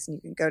brokenness, and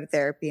you can go to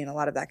therapy and a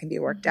lot of that can be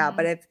worked out.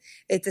 But if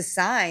it's a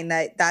sign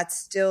that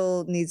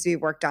still needs to be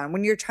worked on,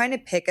 when you're trying to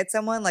pick at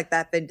someone like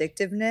that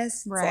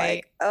vindictiveness, it's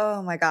like,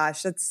 oh my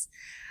gosh, it's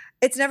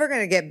never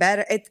going to get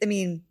better. It's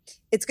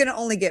going to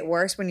only get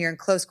worse when you're in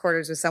close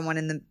quarters with someone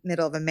in the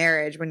middle of a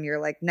marriage, when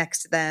you're like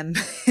next to them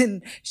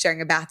and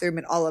sharing a bathroom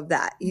and all of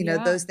that, you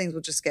know, those things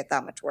will just get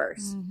that much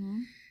worse.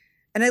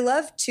 And I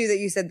love too that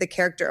you said the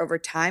character over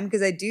time,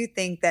 because I do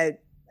think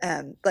that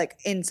like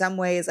in some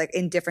ways, like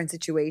in different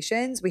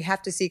situations, we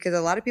have to see, because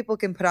a lot of people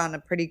can put on a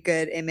pretty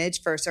good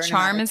image for a certain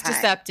charm amount is of time.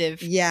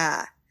 deceptive.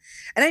 Yeah.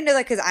 And I know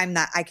that because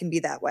I can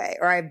be that way,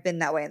 or I've been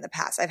that way in the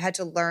past. I've had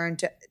to learn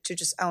to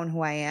just own who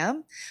I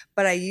am.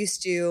 But I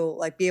used to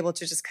like be able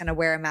to just kind of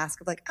wear a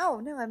mask of like, oh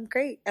no, I'm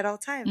great at all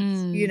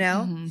times, you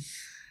know?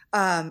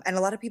 And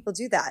a lot of people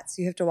do that.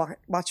 So you have to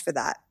watch for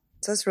that.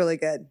 So it's really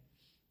good.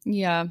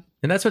 Yeah.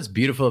 And that's what's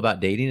beautiful about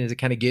dating is it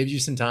kind of gives you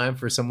some time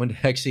for someone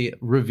to actually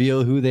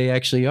reveal who they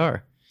actually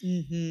are.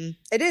 Mm-hmm.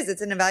 It is.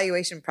 It's an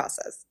evaluation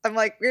process. I'm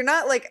like, you're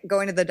not like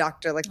going to the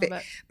doctor, like,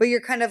 but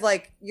you're kind of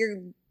like, you're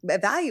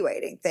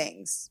evaluating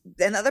things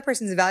and the other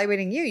person's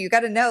evaluating you. You got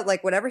to know,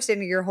 like, whatever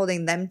standard you're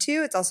holding them to,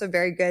 it's also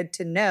very good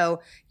to know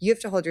you have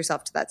to hold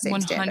yourself to that same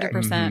 100%. Standard.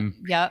 100%.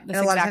 Yep. That's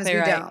and a lot exactly of times we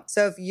right. don't.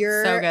 So if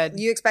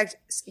you expect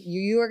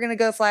you are going to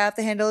go fly off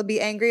the handle and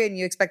be angry and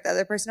you expect the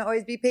other person to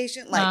always be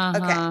patient, like,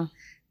 okay,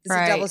 this is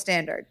a double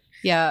standard.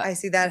 Yeah. I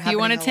see that happening. If you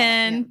want a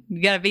 10,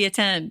 you got to be a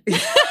 10.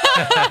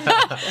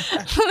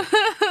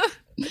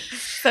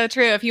 So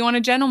true. If you want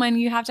a gentleman,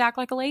 you have to act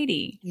like a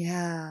lady.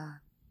 Yeah.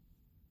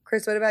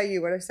 Kris, what about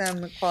you? What are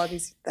some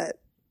qualities that...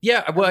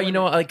 Yeah, well, you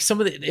know, like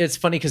some of it's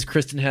funny because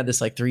Kristen had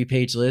this like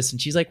 3-page list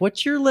and she's like,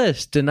 what's your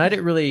list? And I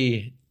didn't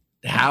really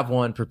have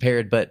one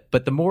prepared, but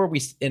the more we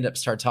end up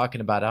start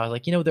talking about it, I was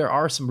like, you know, there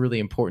are some really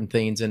important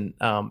things. And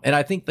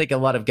I think like a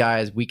lot of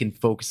guys, we can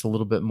focus a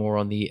little bit more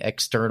on the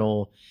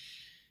external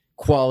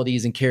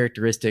qualities and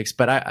characteristics.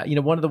 But I, you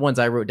know, one of the ones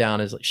I wrote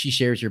down is like, she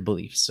shares your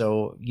beliefs.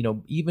 So, you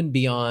know, even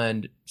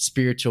beyond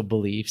spiritual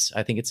beliefs,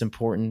 I think it's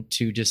important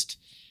to just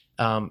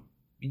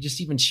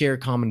even share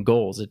common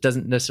goals. It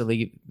doesn't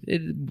necessarily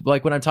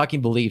like when I'm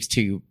talking beliefs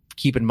too,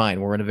 keep in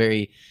mind, we're in a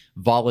very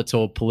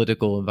volatile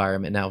political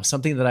environment now.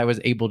 Something that I was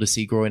able to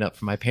see growing up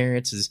from my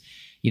parents is,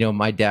 you know,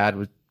 my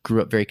dad grew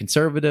up very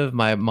conservative.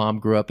 My mom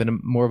grew up in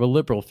more of a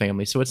liberal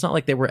family. So it's not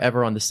like they were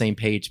ever on the same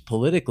page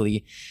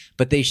politically,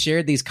 but they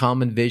shared these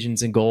common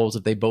visions and goals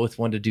that they both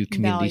wanted to do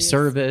community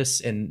service.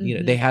 And, you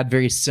know, they had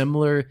very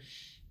similar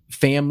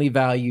family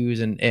values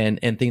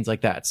and things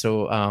like that.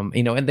 So,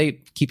 you know, and they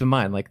keep in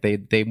mind, like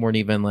they weren't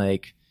even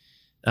like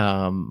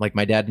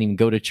my dad didn't even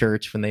go to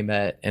church when they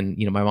met. And,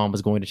 you know, my mom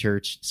was going to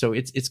church. So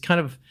it's kind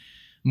of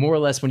more or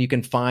less when you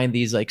can find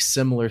these like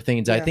similar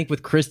things. Yeah. I think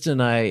with Kristen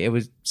and I, it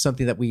was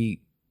something that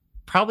we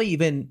probably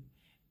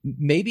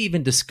maybe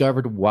even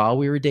discovered while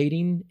we were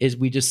dating is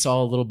we just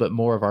saw a little bit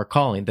more of our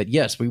calling that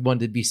yes, we wanted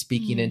to be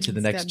speaking into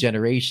the next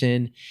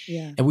generation.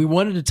 Yeah. And we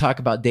wanted to talk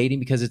about dating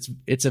because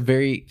it's a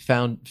very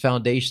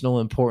foundational,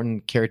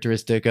 important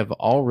characteristic of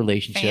all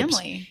relationships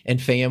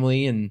and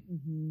family. And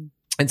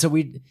so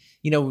we,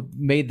 you know,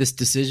 made this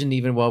decision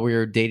even while we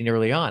were dating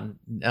early on.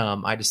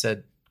 I just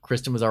said,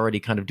 Kristen was already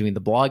kind of doing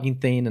the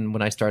blogging thing. And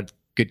when I started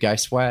Good Guy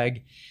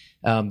Swag,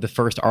 the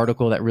first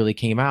article that really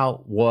came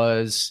out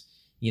was,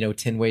 you know,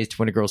 10 Ways to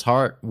Win a Girl's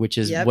Heart, which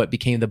is what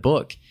became the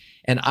book.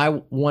 And I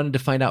wanted to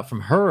find out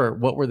from her,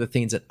 what were the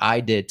things that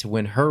I did to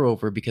win her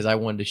over, because I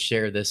wanted to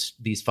share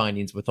these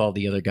findings with all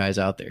the other guys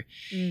out there.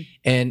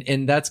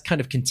 And that's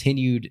kind of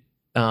continued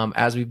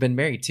as we've been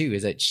married too,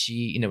 is that she,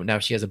 you know, now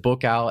she has a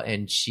book out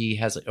and she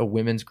has a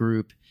women's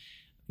group.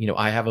 You know,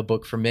 I have a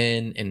book for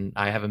men and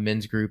I have a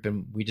men's group,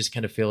 and we just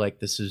kind of feel like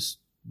this is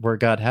where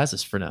God has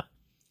us for now.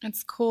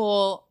 It's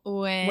cool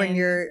when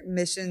your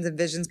missions and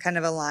visions kind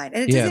of align.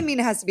 And it doesn't mean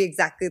it has to be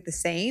exactly the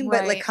same,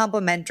 but like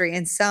complementary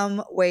in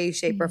some way,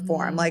 shape, or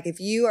form. Like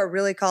if you are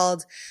really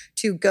called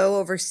to go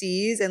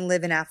overseas and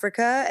live in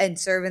Africa and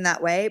serve in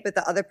that way, but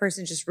the other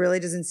person just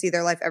really doesn't see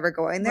their life ever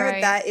going there,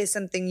 that is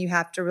something you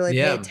have to really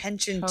pay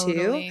attention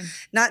to.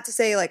 Not to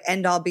say like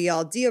end all be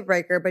all deal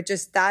breaker, but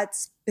just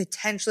that's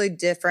potentially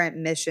different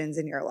missions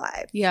in your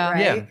life.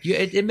 Right? Yeah.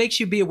 It makes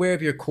you be aware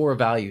of your core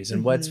values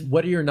and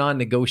what are your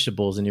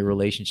non-negotiables in your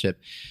relationship.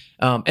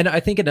 And I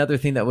think another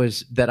thing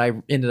that I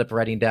ended up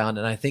writing down,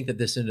 and I think that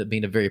this ended up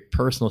being a very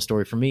personal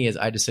story for me, is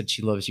I just said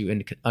she loves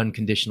you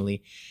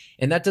unconditionally.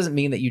 And that doesn't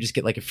mean that you just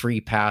get like a free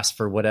pass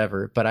for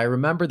whatever. But I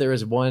remember there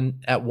was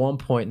at one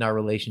point in our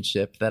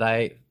relationship that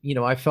I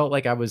felt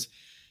like I was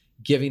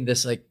giving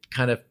this like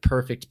kind of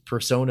perfect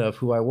persona of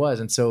who I was.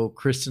 And so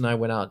Kristen and I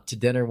went out to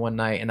dinner one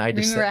night and I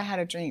just remember I had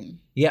a dream.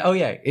 Yeah. Oh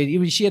yeah.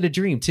 She had a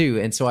dream too.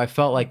 And so I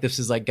felt like this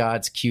is like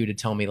God's cue to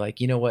tell me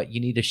like, you know what,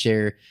 you need to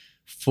share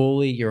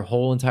fully your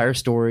whole entire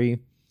story,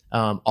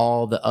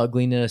 all the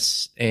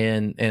ugliness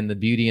and the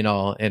beauty and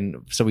all.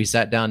 And so we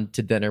sat down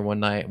to dinner one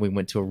night and we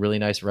went to a really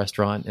nice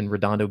restaurant in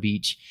Redondo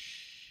Beach.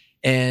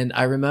 And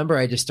I remember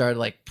I just started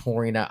like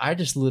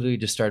literally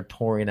just started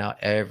pouring out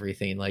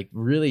everything, like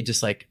really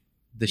just like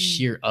the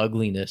sheer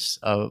ugliness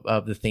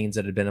of the things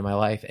that had been in my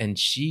life. And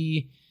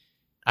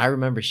I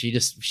remember she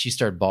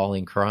started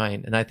bawling,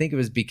 crying. And I think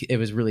it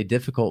was really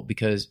difficult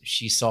because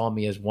she saw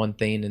me as one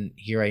thing. And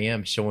here I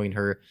am showing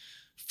her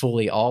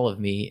fully all of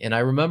me. And I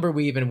remember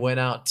we even went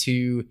out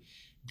to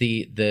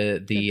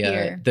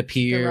the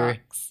pier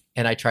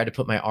and I tried to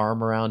put my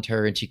arm around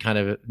her and she kind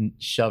of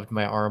shoved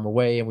my arm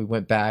away and we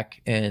went back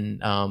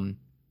and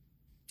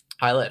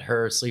I let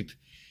her sleep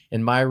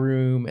in my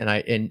room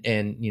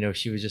and you know,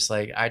 she was just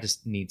like, I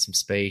just need some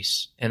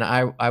space. And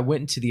I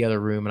went into the other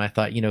room and I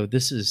thought, you know,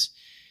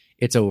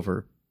 it's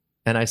over.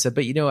 And I said,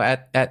 but you know, I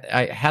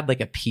had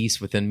like a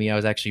peace within me. I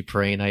was actually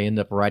praying. I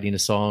ended up writing a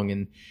song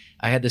and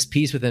I had this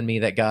peace within me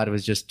that God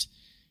was just,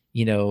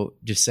 you know,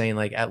 just saying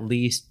like, at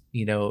least,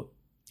 you know,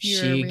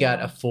 she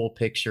got a full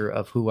picture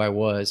of who I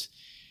was.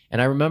 And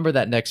I remember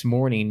that next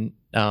morning,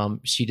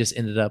 she just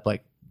ended up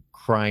like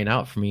crying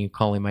out for me,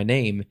 calling my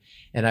name.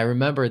 And I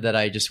remember that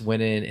I just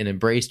went in and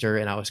embraced her,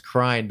 and I was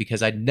crying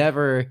because I'd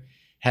never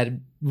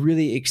had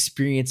really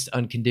experienced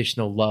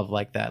unconditional love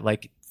like that.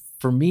 Like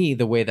for me,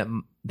 the way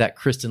that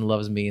Kristen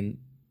loves me and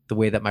the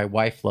way that my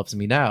wife loves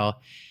me now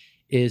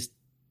is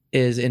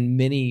in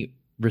many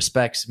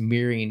respects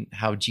mirroring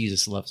how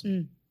Jesus loves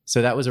me.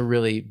 So that was a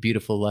really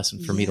beautiful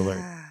lesson for me to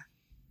learn.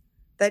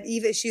 That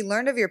even she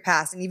learned of your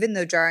past, and even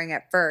though jarring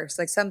at first,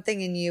 like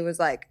something in you was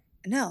like,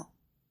 no,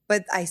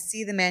 but I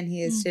see the man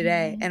he is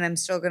today, and I'm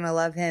still going to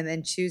love him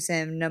and choose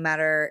him no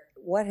matter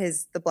what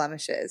the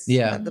blemishes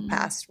of the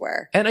past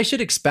were. And I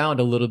should expound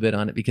a little bit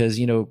on it because,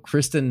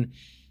 Kristen,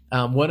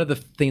 one of the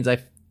things I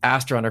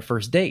asked her on our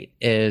first date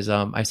is,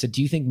 I said,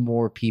 do you think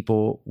more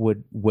people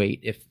would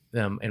wait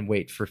and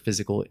wait for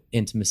physical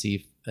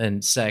intimacy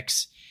and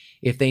sex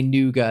if they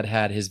knew God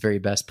had his very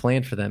best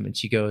plan for them? And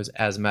she goes,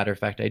 as a matter of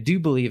fact, I do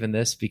believe in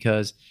this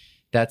because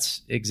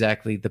that's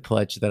exactly the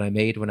pledge that I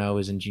made when I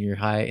was in junior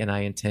high, and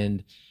I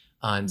intend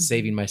on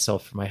saving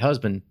myself for my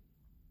husband.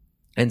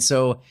 And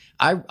so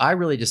I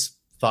really just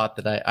thought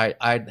that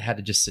I had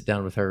to just sit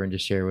down with her and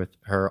just share with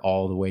her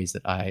all the ways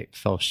that I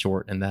fell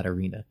short in that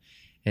arena.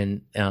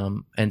 And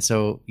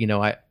so,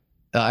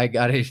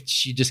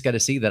 she just got to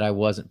see that I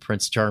wasn't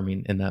Prince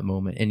Charming in that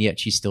moment, and yet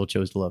she still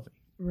chose to love me.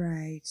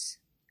 Right.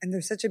 And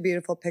there's such a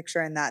beautiful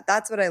picture in that.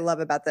 That's what I love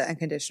about the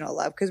unconditional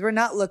love, because we're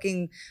not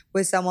looking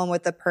with someone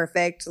with the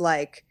perfect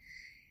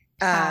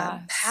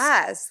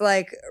pass,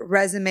 like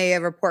resume, a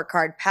report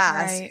card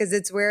pass, because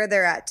it's where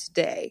they're at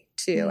today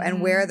too,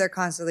 and where they're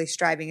constantly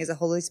striving. Is the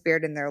Holy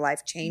Spirit in their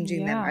life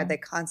changing them? Are they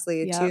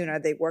constantly attuned? Are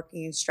they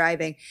working and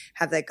striving?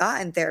 Have they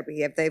gotten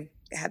therapy?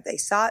 Have they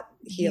sought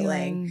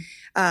healing?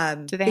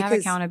 Do they have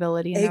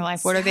accountability in their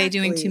life? What are they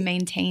doing to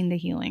maintain the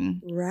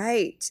healing?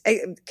 Right.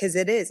 Because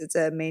it's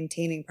a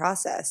maintaining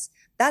process.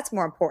 That's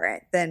more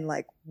important than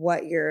like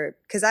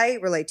because I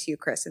relate to you,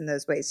 Kris, in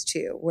those ways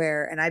too,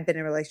 and I've been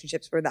in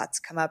relationships where that's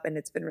come up, and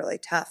it's been really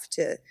tough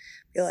to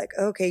be like,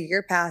 okay,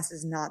 your past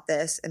is not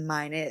this and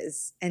mine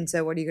is. And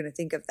so what are you going to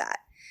think of that?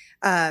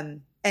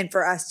 And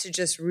for us to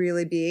just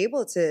really be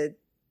able to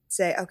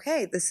say,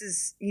 okay, this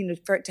is,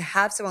 to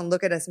have someone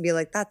look at us and be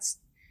like,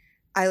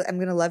 I'm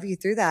going to love you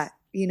through that.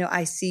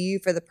 I see you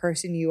for the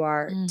person you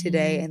are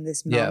today in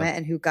this moment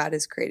and who God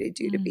has created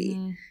you to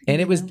be. And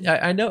it was,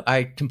 I know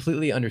I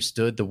completely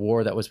understood the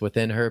war that was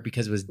within her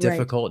because it was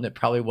difficult and it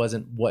probably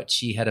wasn't what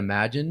she had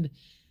imagined,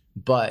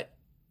 but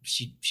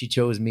she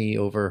chose me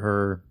over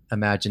her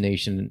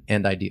imagination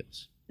and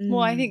ideals.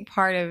 Well, I think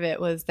part of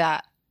it was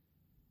that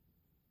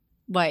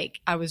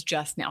I was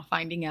just now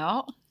finding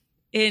out.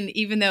 And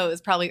even though it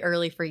was probably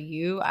early for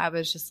you, I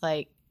was just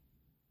like,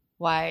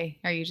 why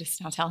are you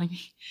just now telling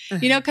me?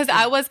 Because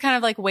I was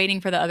kind of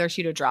waiting for the other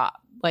shoe to drop,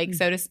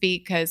 so to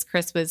speak, because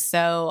Kris was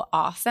so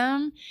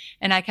awesome.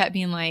 And I kept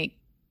being like,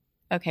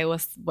 okay,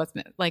 what's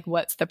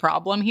the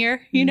problem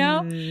here?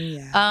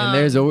 And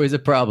there's always a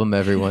problem,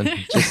 everyone.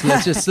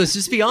 Let's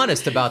just be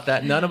honest about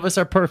that. None of us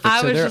are perfect.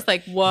 I was just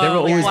like, whoa. There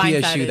will always be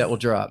a shoe that will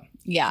drop.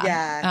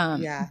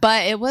 Yeah.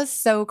 But it was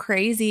so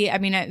crazy. I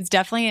mean, it's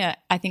definitely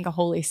I think a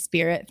Holy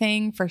Spirit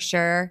thing for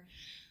sure.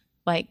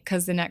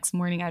 Because the next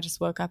morning I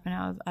just woke up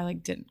and I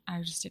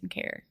just didn't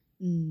care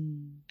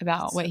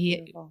about what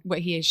he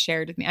has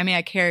shared with me. I mean,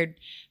 I cared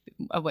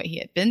of what he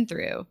had been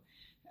through.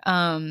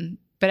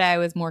 But I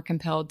was more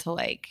compelled to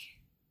I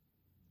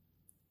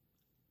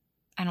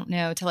don't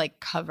know, to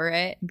cover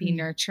it and be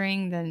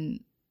nurturing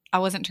than I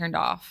wasn't turned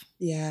off.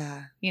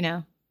 Yeah.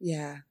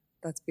 Yeah.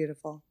 That's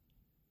beautiful.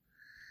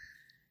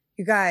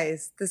 You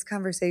guys, this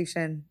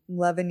conversation, I'm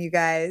loving you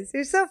guys.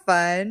 You're so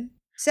fun.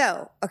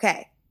 So,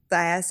 okay.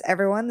 I ask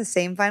everyone the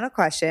same final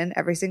question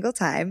every single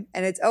time.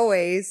 And it's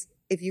always,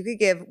 if you could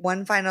give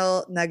one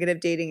final nugget of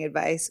dating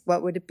advice,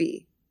 what would it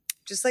be?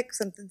 Just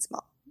something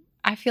small.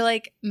 I feel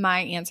like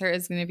my answer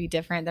is going to be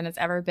different than it's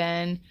ever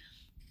been.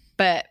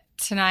 But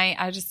tonight,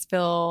 I just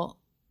feel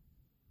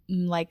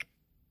it's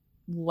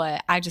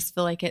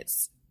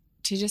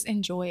to just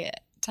enjoy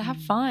it, to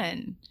have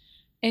fun.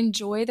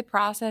 Enjoy the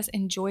process,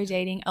 enjoy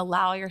dating,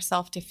 allow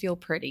yourself to feel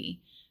pretty.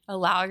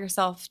 Allow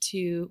yourself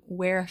to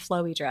wear a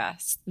flowy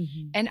dress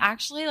and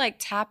actually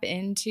tap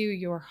into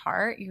your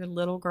heart, your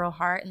little girl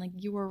heart,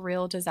 and your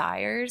real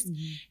desires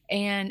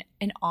and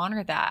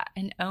honor that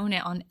and own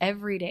it on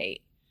every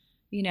date,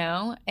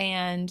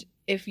 and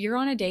if you're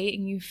on a date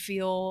and you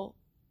feel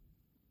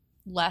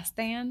less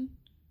than,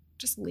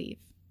 just leave.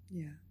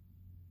 Yeah.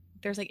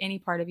 If there's any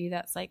part of you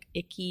that's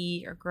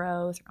icky or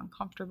gross or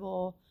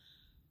uncomfortable,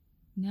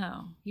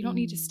 no, you don't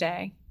need to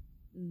stay.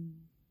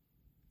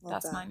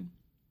 That's mine.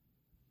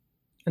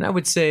 And I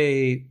would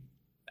say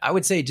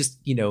just,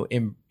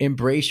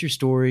 embrace your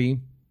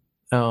story,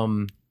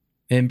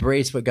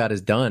 embrace what God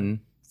has done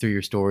through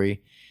your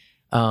story,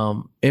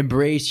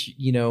 embrace,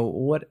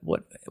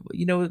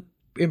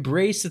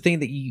 embrace the thing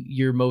that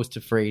you're most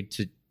afraid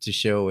to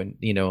show. And,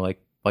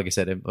 like I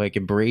said,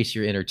 embrace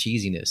your inner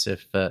cheesiness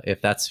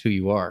if that's who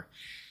you are.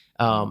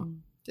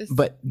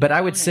 But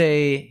I would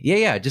say,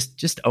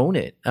 just own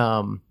it.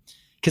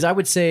 because I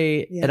would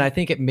say, and I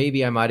think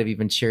maybe I might have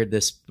even shared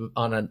this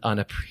on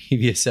a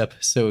previous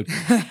episode,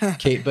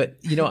 Kate, but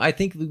I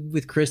think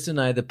with Kristen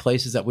and I, the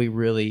places that we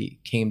really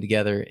came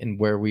together and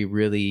where we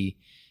really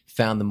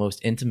found the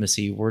most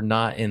intimacy were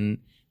not in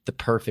the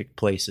perfect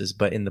places,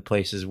 but in the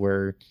places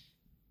where,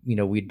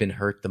 we'd been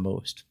hurt the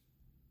most.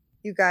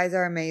 You guys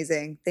are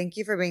amazing. Thank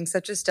you for being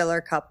such a stellar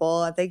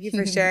couple. Thank you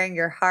for sharing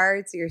your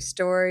hearts, your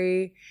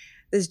story,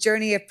 this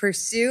journey of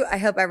pursuit. I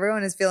hope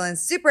everyone is feeling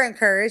super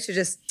encouraged to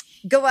just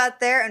go out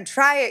there and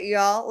try it,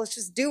 y'all. Let's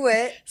just do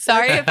it.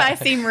 Sorry if I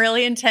seem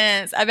really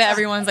intense. I bet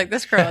everyone's like,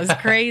 this girl is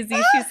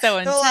crazy. She's so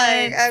intense.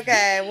 Like,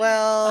 okay,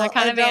 well, I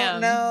kind of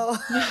don't know.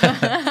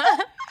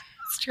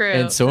 It's true.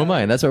 And so am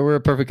I. And that's why we're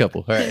a perfect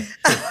couple. All right.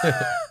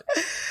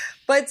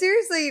 But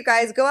seriously, you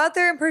guys, go out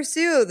there and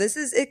pursue.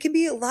 It can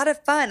be a lot of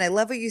fun. I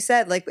love what you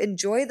said. Like,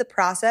 enjoy the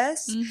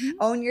process.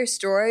 Own your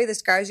story. The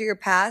scars of your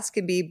past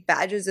can be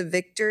badges of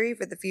victory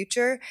for the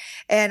future.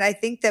 And I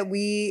think that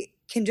we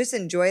can just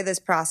enjoy this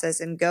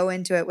process and go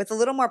into it with a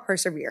little more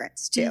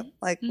perseverance too.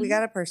 Like, we got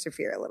to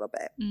persevere a little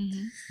bit.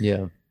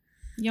 Yeah.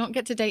 You don't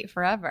get to date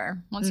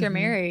forever once you're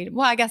married.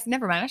 Well, I guess,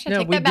 never mind. I should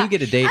take we that back. do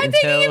get a date I'm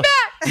until taking it back.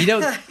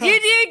 You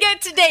do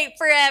get to date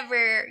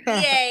forever.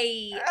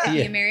 Yay.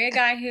 You marry a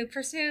guy who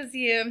pursues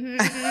you.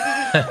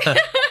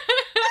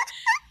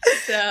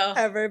 So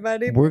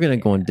everybody, we're going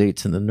to go on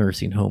dates in the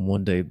nursing home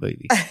one day,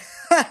 baby. Well,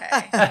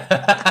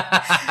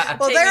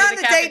 they're on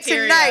the date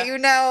tonight,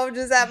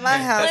 just at my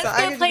house.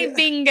 Let's go play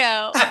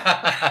bingo.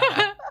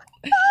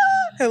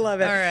 I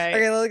love it. All right.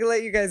 Okay, we'll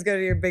let you guys go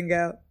to your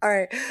bingo. All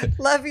right.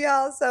 Love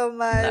y'all so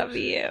much. Love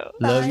you.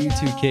 Love you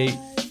too, Kate.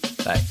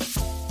 Bye.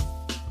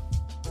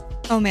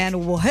 Oh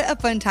man, what a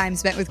fun time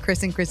spent with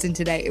Kris and Kristen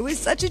today. It was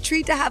such a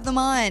treat to have them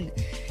on.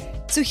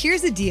 So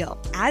here's the deal.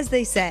 As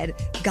they said,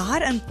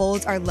 God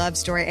unfolds our love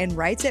story and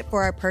writes it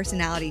for our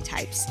personality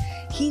types.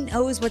 He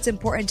knows what's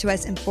important to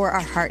us and for our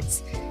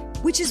hearts,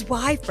 which is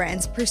why,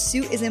 friends,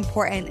 pursuit is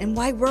important and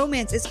why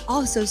romance is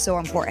also so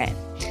important.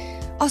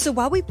 Also,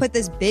 while we put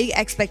this big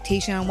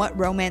expectation on what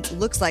romance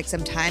looks like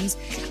sometimes,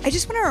 I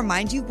just want to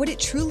remind you what it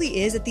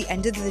truly is at the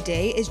end of the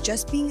day is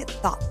just being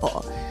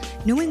thoughtful,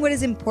 knowing what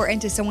is important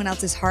to someone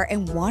else's heart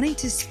and wanting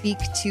to speak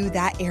to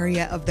that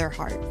area of their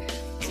heart.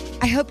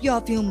 I hope you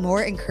all feel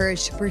more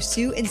encouraged to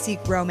pursue and seek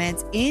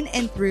romance in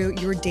and through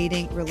your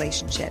dating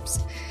relationships.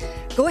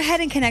 Go ahead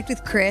and connect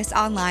with Kris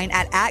online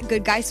at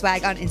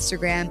 @GoodGuySwag on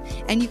Instagram.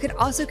 And you can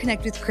also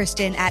connect with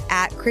Kristen at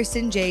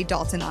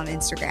 @KristenJDalton on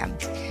Instagram.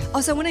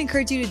 Also, I want to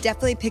encourage you to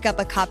definitely pick up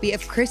a copy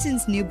of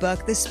Kristen's new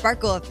book, The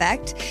Sparkle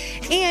Effect.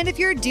 And if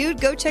you're a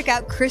dude, go check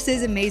out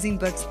Kris's amazing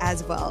books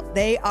as well.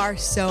 They are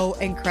so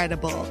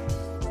incredible.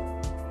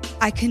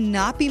 I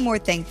cannot be more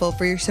thankful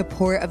for your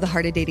support of the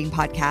Heart of Dating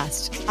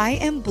podcast. I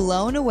am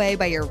blown away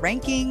by your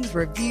rankings,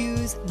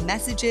 reviews,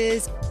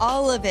 messages,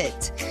 all of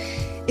it.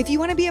 If you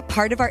want to be a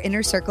part of our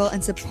inner circle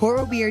and support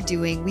what we are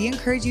doing, we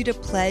encourage you to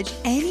pledge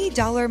any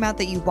dollar amount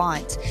that you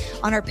want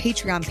on our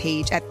Patreon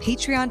page at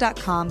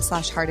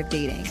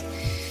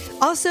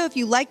patreon.com/heartofdating. Also, if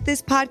you like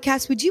this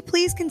podcast, would you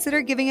please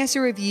consider giving us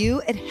a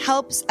review? It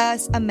helps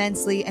us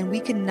immensely and we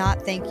could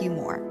not thank you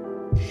more.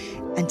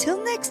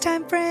 Until next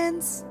time,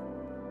 friends.